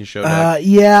Sneak and Show deck.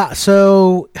 Yeah,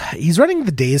 so he's running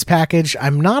the Daze package.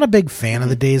 I'm not a big fan of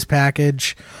the Daze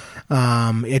package.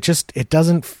 It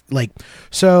doesn't like,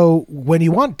 so when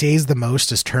you want Daze the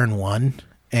most is turn 1.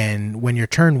 And when you're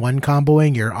turn 1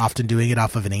 comboing, you're often doing it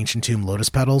off of an Ancient Tomb Lotus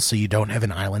Petal, so you don't have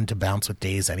an island to bounce with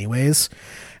Daze anyways.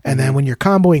 And then when you're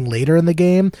comboing later in the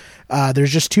game,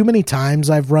 there's just too many times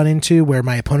I've run into where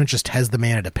my opponent just has the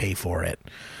mana to pay for it.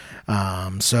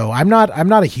 So I'm not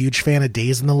a huge fan of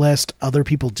Daze in the list. Other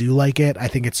people do like it. I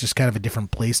think it's just kind of a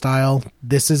different play style.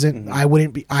 This isn't. I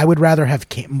would rather have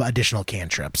additional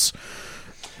cantrips.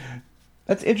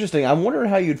 That's interesting. I'm wondering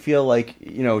how you'd feel like,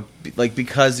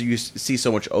 because you see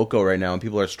so much Oko right now and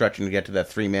people are stretching to get to that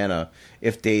 3 mana,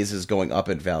 if Daze is going up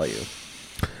in value.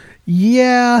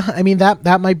 Yeah, I mean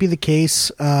that might be the case.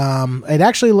 It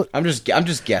actually I'm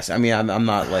just guessing. I mean, I'm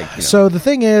not like. So the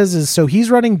thing is so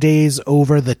he's running Daze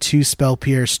over the 2 Spell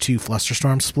Pierce, 2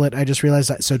 Flusterstorm split. I just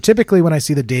realized that. So typically when I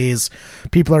see the Daze,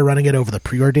 people are running it over the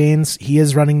Preordains. He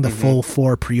is running the full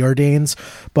 4 Preordains,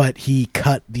 but he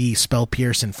cut the Spell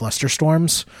Pierce and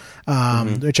Flusterstorms,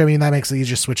 which, I mean, that makes it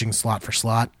easier, just switching slot for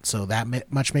slot. So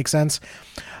that much makes sense.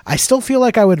 I still feel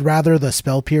like I would rather the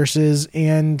Spell Pierces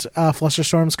and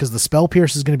Flusterstorms, because the Spell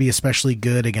Pierce is going to be especially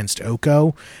good against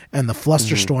Oko, and the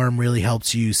Flusterstorm really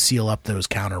helps you seal up those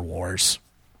counter wars.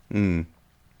 But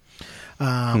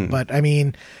I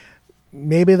mean,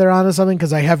 maybe they're onto something,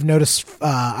 because I have noticed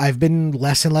I've been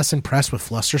less and less impressed with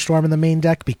Flusterstorm in the main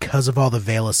deck because of all the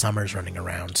Veil of Summers running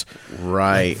around.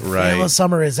 Right. Veil of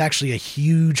Summer is actually a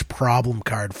huge problem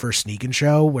card for Sneak and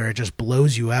Show, where it just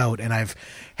blows you out. And I've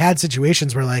had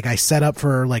situations where like I set up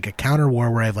for like a counter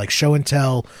war where I have like Show and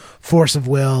Tell, Force of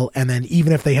Will, and then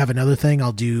even if they have another thing, I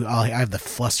have the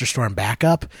Flusterstorm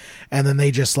backup, and then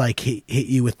they just like hit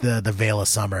you with the Veil of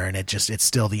Summer, and it's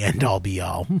still the end all be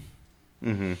all.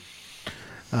 Mm-hmm.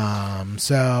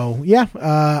 So yeah,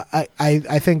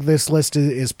 I think this list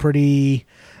is pretty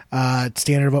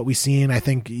standard of what we've seen. I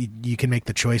think you can make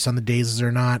the choice on the dazes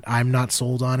or not. I'm not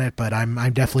sold on it, but I'm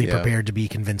definitely prepared to be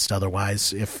convinced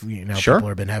otherwise if people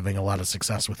have been having a lot of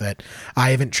success with it.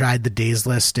 I haven't tried the daze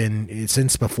list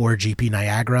since before GP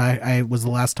Niagara. I was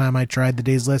the last time I tried the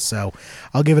daze list, so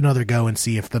I'll give it another go and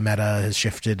see if the meta has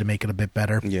shifted to make it a bit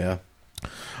better. Yeah.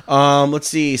 Let's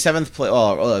see. Seventh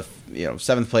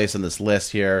place on this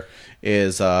list here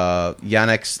is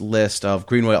Yannick's list of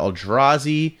Green White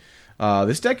Eldrazi.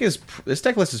 This deck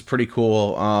list is pretty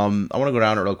cool. I want to go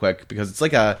down it real quick because it's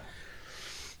like a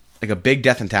big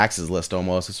Death and Taxes list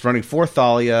almost. It's running 4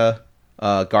 Thalia,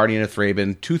 Guardian of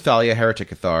Thraben, 2 Thalia Heretic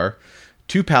Cathar,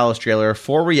 2 Palace Jailer,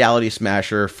 4 Reality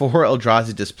Smasher, 4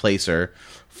 Eldrazi Displacer,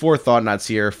 4 Thought Knot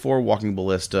Seer, 4 Walking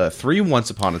Ballista, 3 Once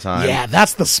Upon a Time. Yeah,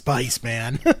 that's the spice,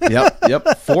 man.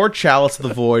 Yep. 4 Chalice of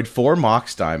the Void, 4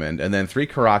 Mox Diamond, and then 3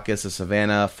 Caracas, a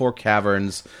Savannah, 4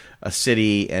 Caverns, a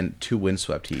City, and 2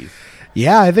 Windswept Heath.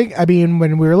 Yeah,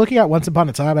 when we were looking at Once Upon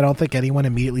a Time, I don't think anyone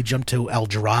immediately jumped to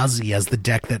Eldrazi as the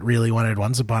deck that really wanted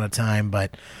Once Upon a Time,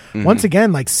 but once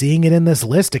again, like seeing it in this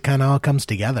list, it kind of all comes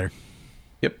together.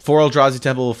 Yep, 4 Eldrazi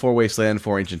Temple, 4 Wasteland,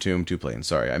 4 Ancient Tomb, 2 Plains.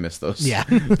 Sorry, I missed those. Yeah,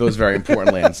 those very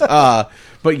important lands.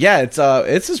 But yeah,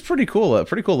 it's just pretty cool. A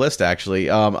pretty cool list actually.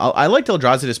 I liked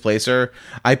Eldrazi Displacer.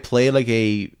 I played like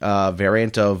a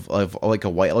variant of like a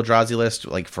white Eldrazi list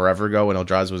like forever ago when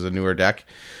Eldrazi was a newer deck,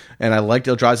 and I liked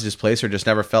Eldrazi Displacer. Just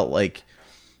never felt like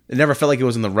it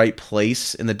was in the right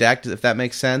place in the deck, if that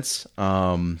makes sense.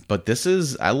 But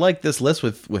I like this list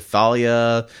with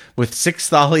Thalia, with 6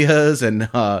 Thalias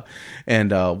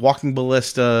and Walking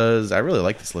Ballistas. I really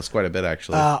like this list quite a bit,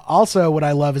 actually. Also, what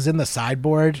I love is in the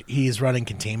sideboard, he's running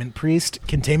Containment Priest.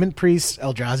 Containment Priest,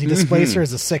 Eldrazi Displacer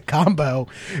is a sick combo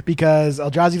because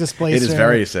Eldrazi Displacer... It is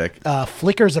very sick.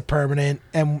 Flickers a permanent,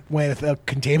 and with a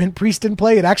Containment Priest in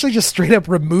play, it actually just straight up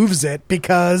removes it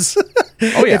because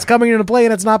it's coming into play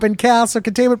and it's not been cast, so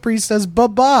Containment Priest says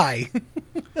bye-bye.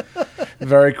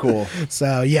 Very cool.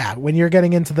 So yeah, when you're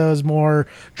getting into those more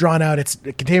drawn out, it's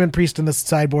Containment Priest in the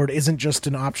sideboard isn't just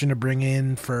an option to bring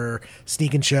in for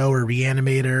Sneak and Show or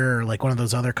Reanimator or like one of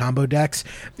those other combo decks.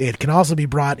 It can also be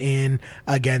brought in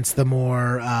against the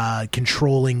more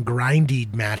controlling grindy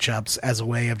matchups as a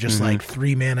way of just like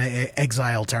 3 mana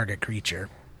exile target creature.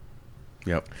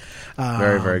 Yep.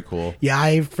 Very, very cool. Yeah,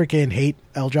 I freaking hate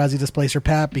Eldrazi Displacer,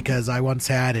 Pat, because I once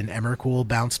had an Emrakul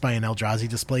bounced by an Eldrazi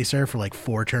Displacer for like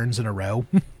 4 turns in a row.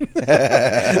 Like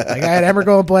I had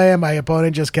Emrakul in play, and my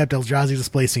opponent just kept Eldrazi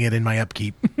displacing it in my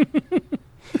upkeep.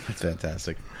 That's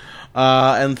fantastic.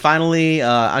 And finally,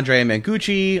 Andrea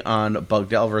Mangucci on Bug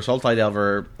Delver, Sultai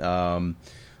Delver.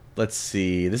 Let's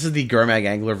see. This is the Gurmag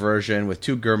Angler version with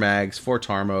 2 Gurmags, 4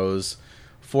 Tarmos,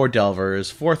 4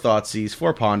 Delvers, 4 Thoughtseize,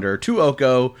 4 Ponder, 2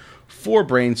 Oko, 4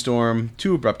 Brainstorm,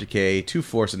 2 Abrupt Decay, 2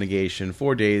 Force of Negation,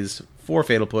 4 Daze, 4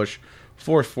 Fatal Push,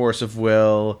 4 Force of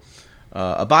Will,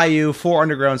 a Bayou, 4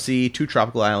 Underground Sea, 2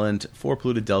 Tropical Island, 4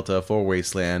 Polluted Delta, 4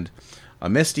 Wasteland, a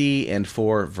Misty, and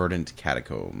 4 Verdant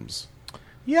Catacombs.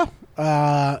 Yeah,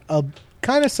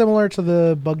 kind of similar to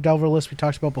the Bug Delver list we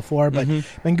talked about before, but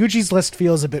Mangucci's list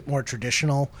feels a bit more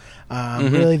traditional.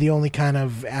 Really, the only kind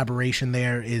of aberration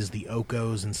there is the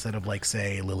Okos instead of, like,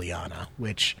 say, Liliana,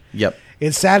 which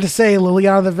it's sad to say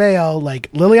Liliana the Veil,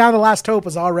 like, Liliana the Last Hope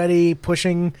was already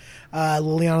pushing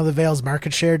Liliana the Veil's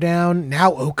market share down.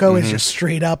 Now Oko is just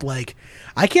straight up, like,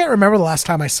 I can't remember the last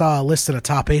time I saw a list in a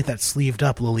top 8 that sleeved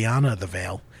up Liliana the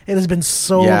Veil. It has been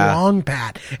so long,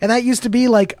 Pat. And that used to be,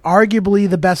 like, arguably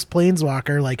the best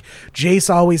Planeswalker. Like, Jace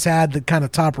always had the kind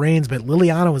of top reigns, but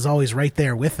Liliana was always right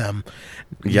there with them.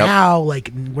 Now,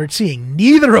 like, we're seeing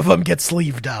neither of them get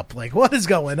sleeved up. Like, what is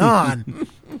going on?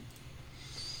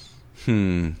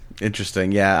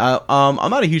 Interesting. Yeah.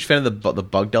 I'm not a huge fan of the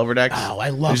Bug Delver decks. Oh, I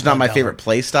love It's not my favorite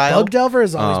play style. Bug Delver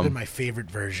has always been my favorite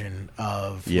version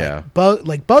of...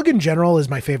 Bug in general is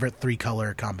my favorite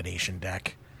 3-color combination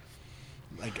deck.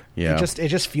 Like, it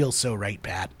just feels so right,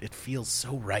 Pat. It feels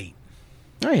so right.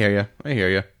 I hear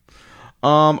you.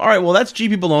 All right, well, that's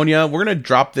GP Bologna. We're gonna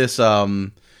drop this MTG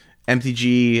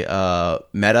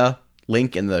meta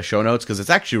link in the show notes because it's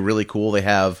actually really cool. They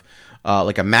have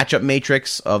like a matchup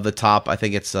matrix of the top. I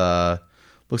think it's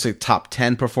looks like top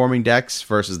 10 performing decks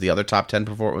versus the other top 10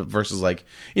 versus like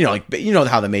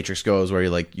how the matrix goes where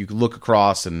you look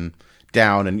across and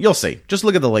down, and you'll see. Just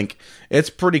look at the link. It's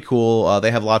pretty cool.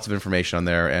 They have lots of information on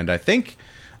there, and I think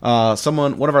one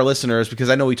of our listeners, because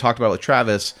I know we talked about it with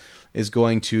Travis, is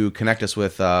going to connect us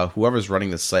with whoever's running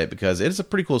this site, because it is a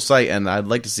pretty cool site, and I'd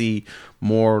like to see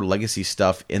more legacy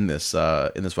stuff in this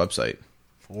website.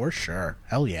 For sure.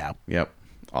 Hell yeah. Yep.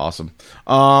 Awesome.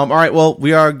 All right, well,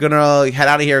 we are going to head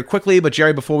out of here quickly, but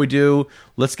Jerry, before we do,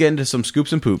 let's get into some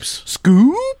scoops and poops.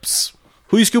 Scoops?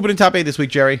 Who you scooping in top 8 this week,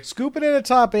 Jerry? Scooping in a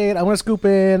top 8. I want to scoop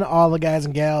in all the guys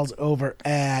and gals over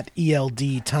at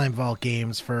ELD Time Vault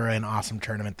Games for an awesome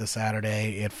tournament this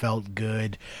Saturday. It felt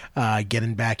good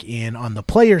getting back in on the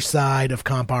player side of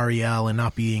Comp REL and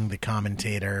not being the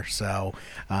commentator. So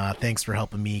thanks for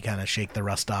helping me kind of shake the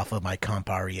rust off of my Comp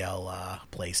REL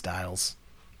play styles.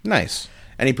 Nice.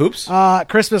 Any poops?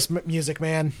 Christmas music,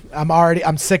 man.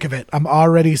 I'm sick of it. I'm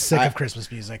already sick of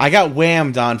Christmas music. I got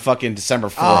whammed on fucking December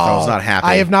 4th. I was not happy.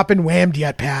 I have not been whammed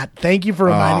yet, Pat. Thank you for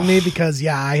reminding me, because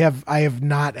I have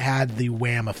not had the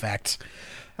wham effect.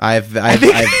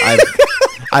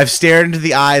 I've stared into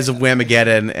the eyes of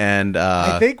Whamageddon, and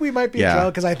I think we might be in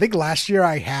trouble, because I think last year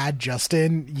I had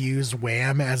Justin use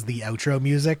Wham as the outro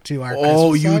music to our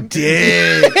Christmas song. You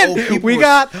did. We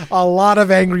got a lot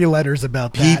of angry letters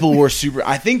about that. People were super.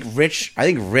 I think Rich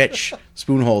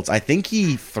Spoonholtz, I think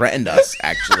he threatened us.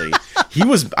 Actually, he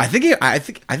was. I think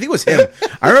it was him.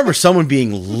 I remember someone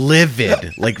being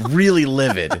livid, like really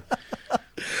livid.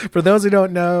 For those who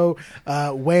don't know,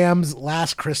 Wham's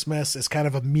Last Christmas is kind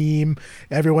of a meme.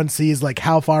 Everyone sees like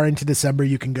how far into December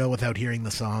you can go without hearing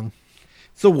the song.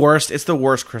 It's the worst. It's the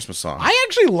worst Christmas song. I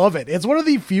actually love it. It's one of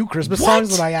the few Christmas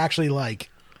songs that I actually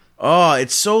like. Oh,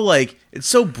 it's so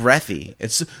breathy.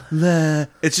 It's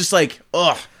just like,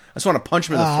 ugh. I just want to punch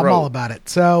him in the throat. I'm all about it.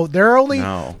 So there are only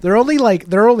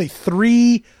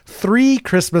three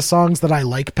Christmas songs that I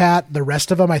like, Pat. The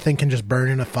rest of them I think can just burn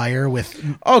in a fire with.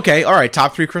 Okay, all right.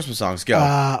 Top 3 Christmas songs.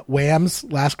 Go. Wham's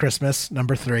Last Christmas,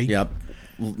 number 3. Yep.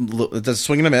 Does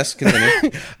swing and a miss.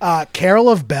 Continue. Carol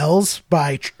of Bells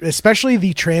by especially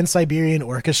the Trans-Siberian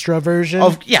Orchestra version.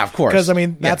 Yeah, of course. Because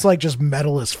that's like just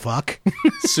metal as fuck.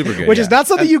 Super good. Which is not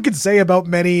something you can say about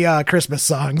many Christmas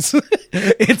songs.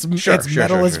 It's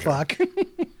metal as fuck.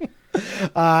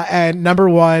 And number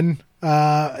 1,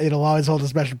 it'll always hold a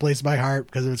special place in my heart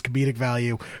because of its comedic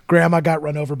value. Grandma Got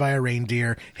Run Over by a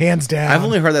Reindeer, hands down. I've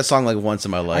only heard that song like once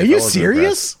in my life. Are you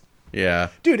serious? Yeah.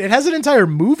 Dude, it has an entire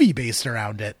movie based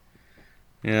around it.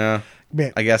 Yeah.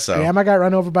 I guess so. Grandma Got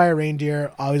Run Over by a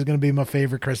Reindeer, always going to be my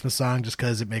favorite Christmas song just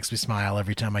because it makes me smile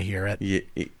every time I hear it. Yeah,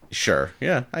 sure.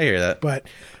 Yeah, I hear that. But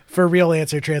for real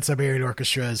answer, Trans-Siberian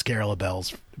Orchestra is Carol of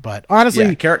Bells. But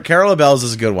honestly, Carol of Bells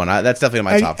is a good one. that's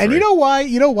definitely my top 3. And you know why?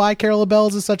 You know why Carol of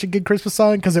Bells is such a good Christmas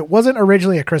song? Because it wasn't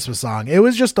originally a Christmas song. It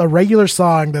was just a regular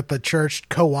song that the church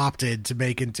co-opted to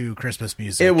make into Christmas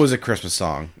music. It was a Christmas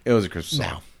song.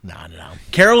 No.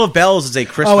 Carol of Bells is a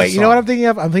Christmas song. Oh wait, you know what I'm thinking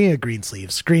of? I'm thinking of Green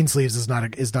Sleeves. Green Sleeves is not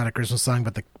a Christmas song,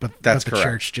 but the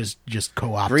church just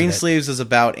co-opted Green it. Sleeves is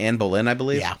about Anne Boleyn, I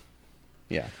believe.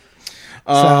 Yeah.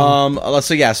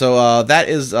 So that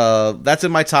is that's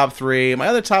in my top 3. My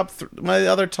other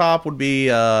top would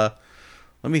be let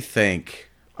me think.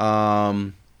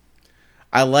 I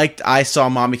liked I Saw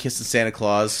Mommy Kissing Santa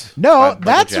Claus. No,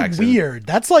 that's weird.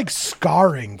 That's like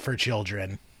scarring for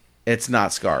children. It's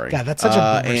not scarring. God, that's such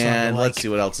a boomer and song. Let's see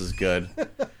what else is good.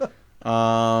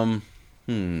 I'm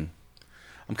kind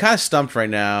of stumped right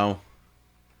now.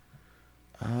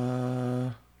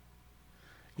 Yeah,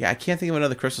 I can't think of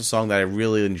another Christmas song that I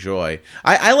really enjoy.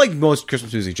 I like most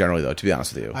Christmas music generally, though, to be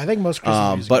honest with you. I think most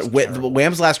Christmas music but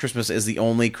Wham's Last Christmas is the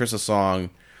only Christmas song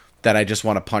that I just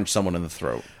want to punch someone in the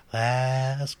throat.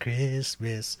 Last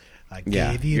Christmas, I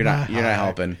gave you you're my not heart.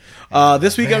 helping.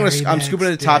 This week I'm scooping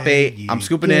in the top 8. I'm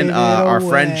scooping in our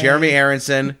friend Jeremy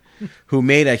Aronson, who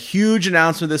made a huge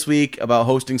announcement this week about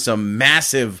hosting some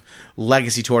massive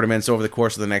legacy tournaments over the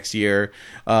course of the next year.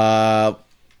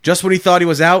 Just when he thought he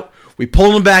was out, we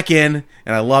pulled him back in,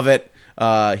 and I love it.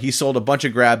 He sold a bunch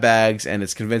of grab bags, and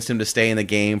it's convinced him to stay in the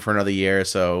game for another year.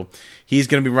 So he's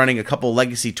going to be running a couple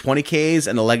Legacy 20Ks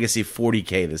and a Legacy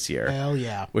 40K this year. Hell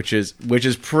yeah. Which is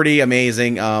pretty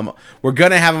amazing. We're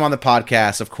going to have him on the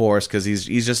podcast, of course, because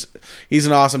he's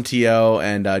an awesome TO,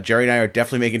 and Jerry and I are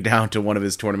definitely making down to one of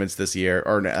his tournaments this year,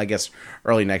 or I guess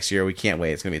early next year. We can't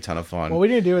wait. It's going to be a ton of fun. What we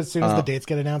need to do as soon as the dates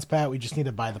get announced, Pat, we just need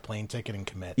to buy the plane ticket and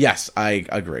commit. Yes, I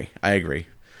agree.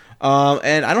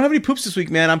 And I don't have any poops this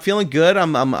week, man. I'm feeling good.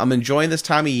 I'm enjoying this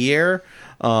time of year.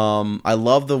 I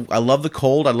love the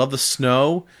cold. I love the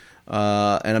snow.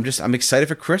 And I'm excited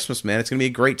for Christmas, man. It's going to be a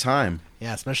great time.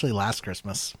 Yeah, especially last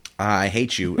Christmas. I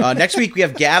hate you. Next week we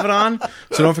have Gavin on,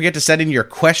 so don't forget to send in your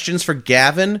questions for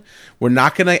Gavin. We're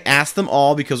not going to ask them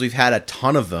all because we've had a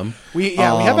ton of them. We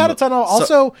have had a ton of.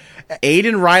 Also,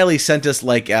 Aiden Riley sent us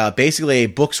basically a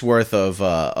book's worth of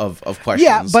questions.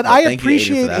 Yeah, but I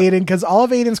appreciate Aiden because all of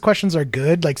Aiden's questions are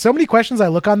good. Like so many questions I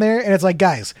look on there and it's like,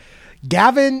 guys,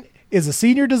 Gavin is a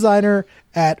senior designer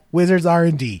at Wizards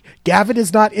R&D. Gavin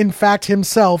is not, in fact,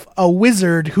 himself a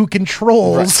wizard who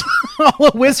controls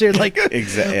a wizard. Like,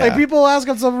 like people ask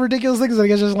him some ridiculous things that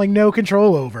he has just like no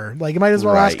control over. Like, you might as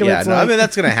well ask him. Yeah, I mean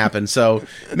that's going to happen. So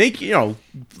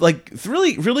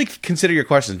really consider your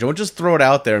questions. Don't just throw it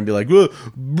out there and be like,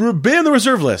 ban the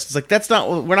reserve list. It's like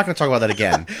we're not going to talk about that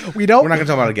again. We're not going to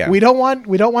talk about it again. We don't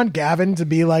want Gavin to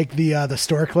be like the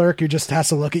store clerk who just has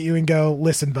to look at you and go,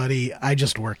 "Listen, buddy, I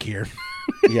just work here."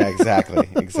 Yeah, exactly.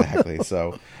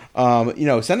 So,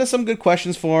 send us some good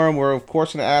questions for him. We're of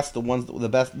course going to ask the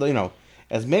best,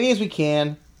 as many as we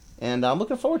can. And I'm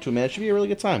looking forward to it, man. It should be a really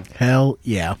good time. Hell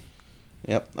yeah.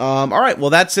 Yep. All right. Well,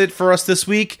 that's it for us this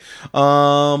week.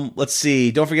 Let's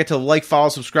see. Don't forget to like, follow,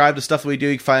 subscribe to stuff that we do.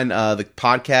 You can find the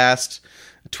podcast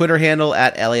Twitter handle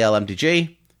at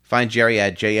LALMDG. Find Jerry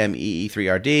at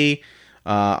JMEE3RD.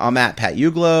 I'm at Pat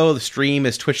Uglow. The stream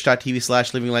is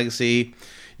twitch.tv/Living Legacy.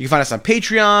 You can find us on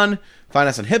Patreon, find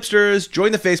us on Hipsters,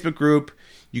 join the Facebook group.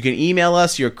 You can email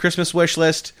us your Christmas wish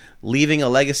list, leaving a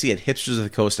legacy at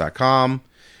hipstersofthecoast.com.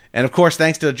 And of course,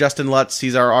 thanks to Justin Lutz.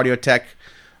 He's our audio tech.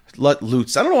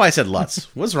 Lutz. I don't know why I said Lutz.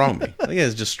 What's wrong with me? I think I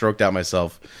just stroked out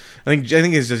myself. I think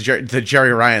it's just the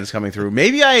Jerry Ryan's coming through.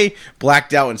 Maybe I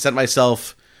blacked out and sent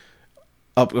myself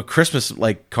up a Christmas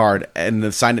card and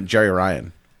then signed it Jerry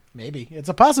Ryan. Maybe. It's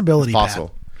a possibility, It's possible.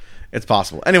 Pat. It's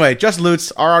possible. Anyway, Justin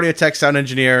Lutz, our audio tech sound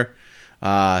engineer.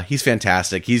 He's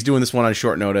fantastic. He's doing this one on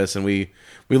short notice, and we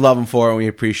love him for it, and we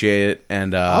appreciate it.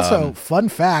 And also, fun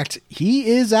fact, he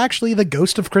is actually the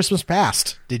ghost of Christmas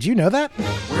past. Did you know that?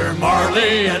 We're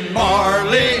Marley and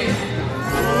Marley.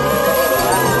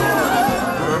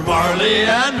 We're Marley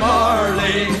and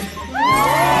Marley.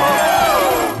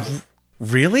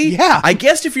 Really? Yeah. I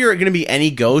guess if you're going to be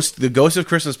any ghost, the ghost of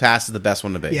Christmas past is the best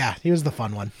one to be. Yeah, he was the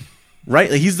fun one.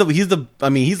 Right? He's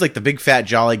like the big fat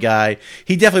jolly guy.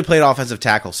 He definitely played offensive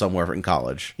tackle somewhere in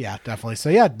college. Yeah, definitely.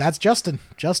 So yeah, that's Justin.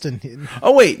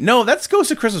 Oh wait, no, that's Ghost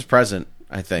of Christmas Present,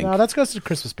 I think. No, that's Ghost of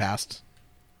Christmas Past.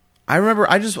 I remember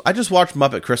I just watched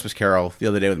Muppet Christmas Carol the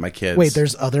other day with my kids. Wait,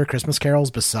 there's other Christmas carols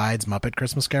besides Muppet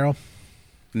Christmas Carol?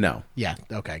 No. Yeah,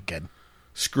 okay, good.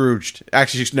 Scrooged.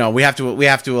 Actually, no, we have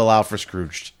to allow for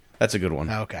Scrooged. That's a good one.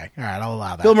 Okay. All right, I'll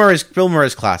allow that. Bill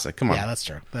Murray's classic. Come on. Yeah, that's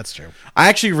true. I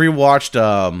actually rewatched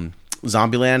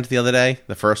Zombieland the other day,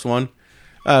 the first one.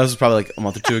 This was probably like a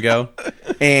month or two ago.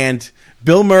 And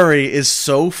Bill Murray is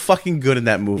so fucking good in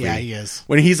that movie. Yeah, he is.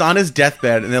 When he's on his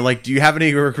deathbed and they're like, "Do you have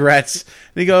any regrets?"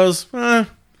 And he goes,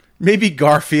 "Maybe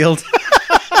Garfield."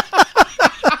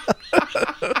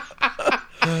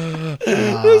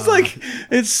 It's like,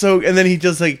 it's so, and then he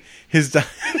just like he's a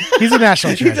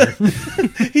national treasure.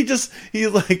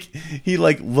 he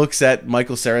looks at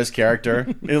Michael Cera's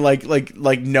character and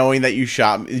like knowing that you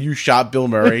shot Bill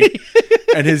Murray,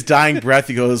 and his dying breath,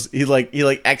 he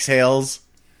exhales,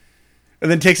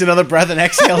 and then takes another breath and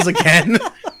exhales again.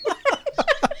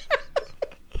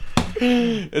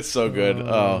 It's so good.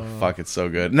 Oh fuck, it's so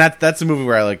good. And that's a movie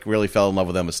where I really fell in love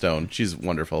with Emma Stone. She's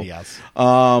wonderful. Yes.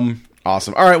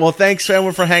 Awesome. All right. Well, thanks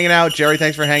everyone for hanging out. Jerry,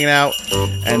 thanks for hanging out.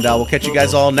 And we'll catch you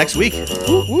guys all next week.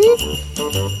 Whoop, whoop.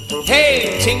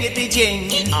 Hey, jingity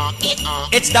jing.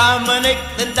 It's Dominic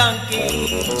the donkey.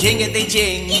 Jingity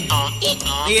jing. The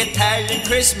Italian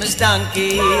Christmas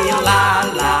donkey. La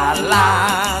la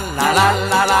la la la la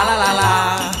la la la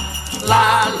la.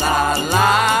 La la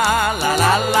la la la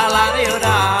la la la.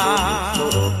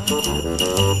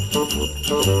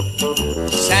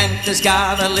 Santa's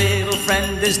got a little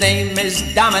friend, his name is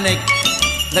Dominic,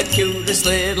 the cutest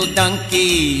little donkey,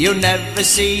 you never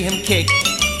see him kick.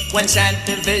 When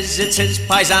Santa visits his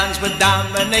paisans with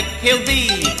Dominic, he'll be,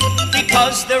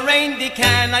 because the reindeer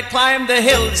cannot climb the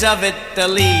hills of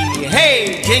Italy.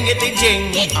 Hey, jingity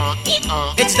jing,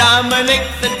 it's Dominic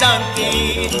the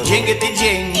donkey, jingity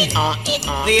jing,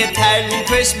 the Italian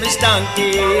Christmas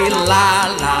donkey.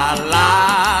 La la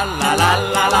la la la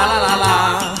la la la la.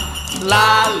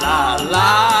 La la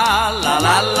la la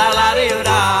la la la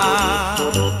da.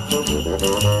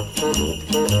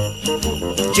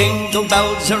 Jingle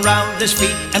bells around his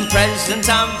feet and presents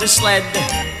on the sled.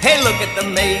 Hey, look at the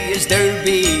Mayor's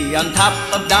Derby on top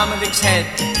of Dominic's head.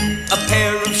 A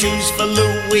pair of shoes for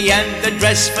Louis and a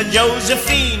dress for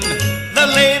Josephine. The The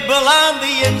label on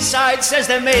the inside says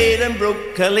they're made in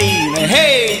Brooklyn.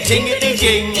 Hey, jingity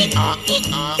jing,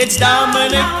 it's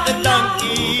Dominic the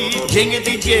donkey.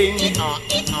 Jingity jing,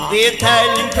 the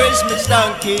Italian Christmas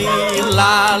donkey.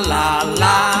 La la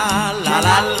la la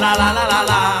la la la la la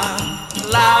la.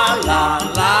 La la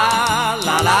la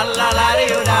la la la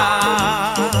la la.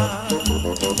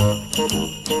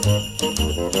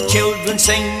 Children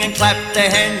sing and clap their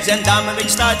hands and Dominic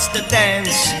starts to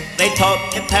dance. They talk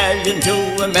Italian to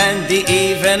him and he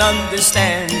even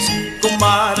understands.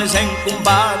 Kumaras and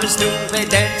kumbaras do they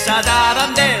dance ad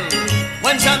arandel.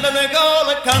 When Santa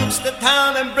Nicola comes to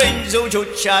town and brings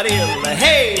Ujucharilla.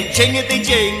 Hey, jingity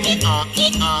jing,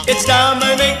 it's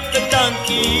Dominic the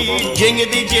donkey.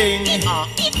 Jingity jing,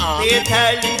 the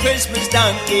Italian Christmas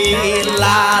donkey.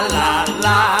 La la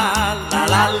la la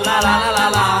la la la la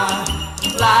la.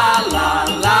 La la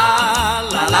la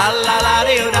la la la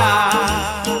la la.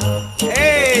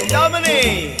 Hey,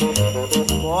 Dominic,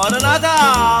 buona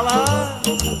Natale.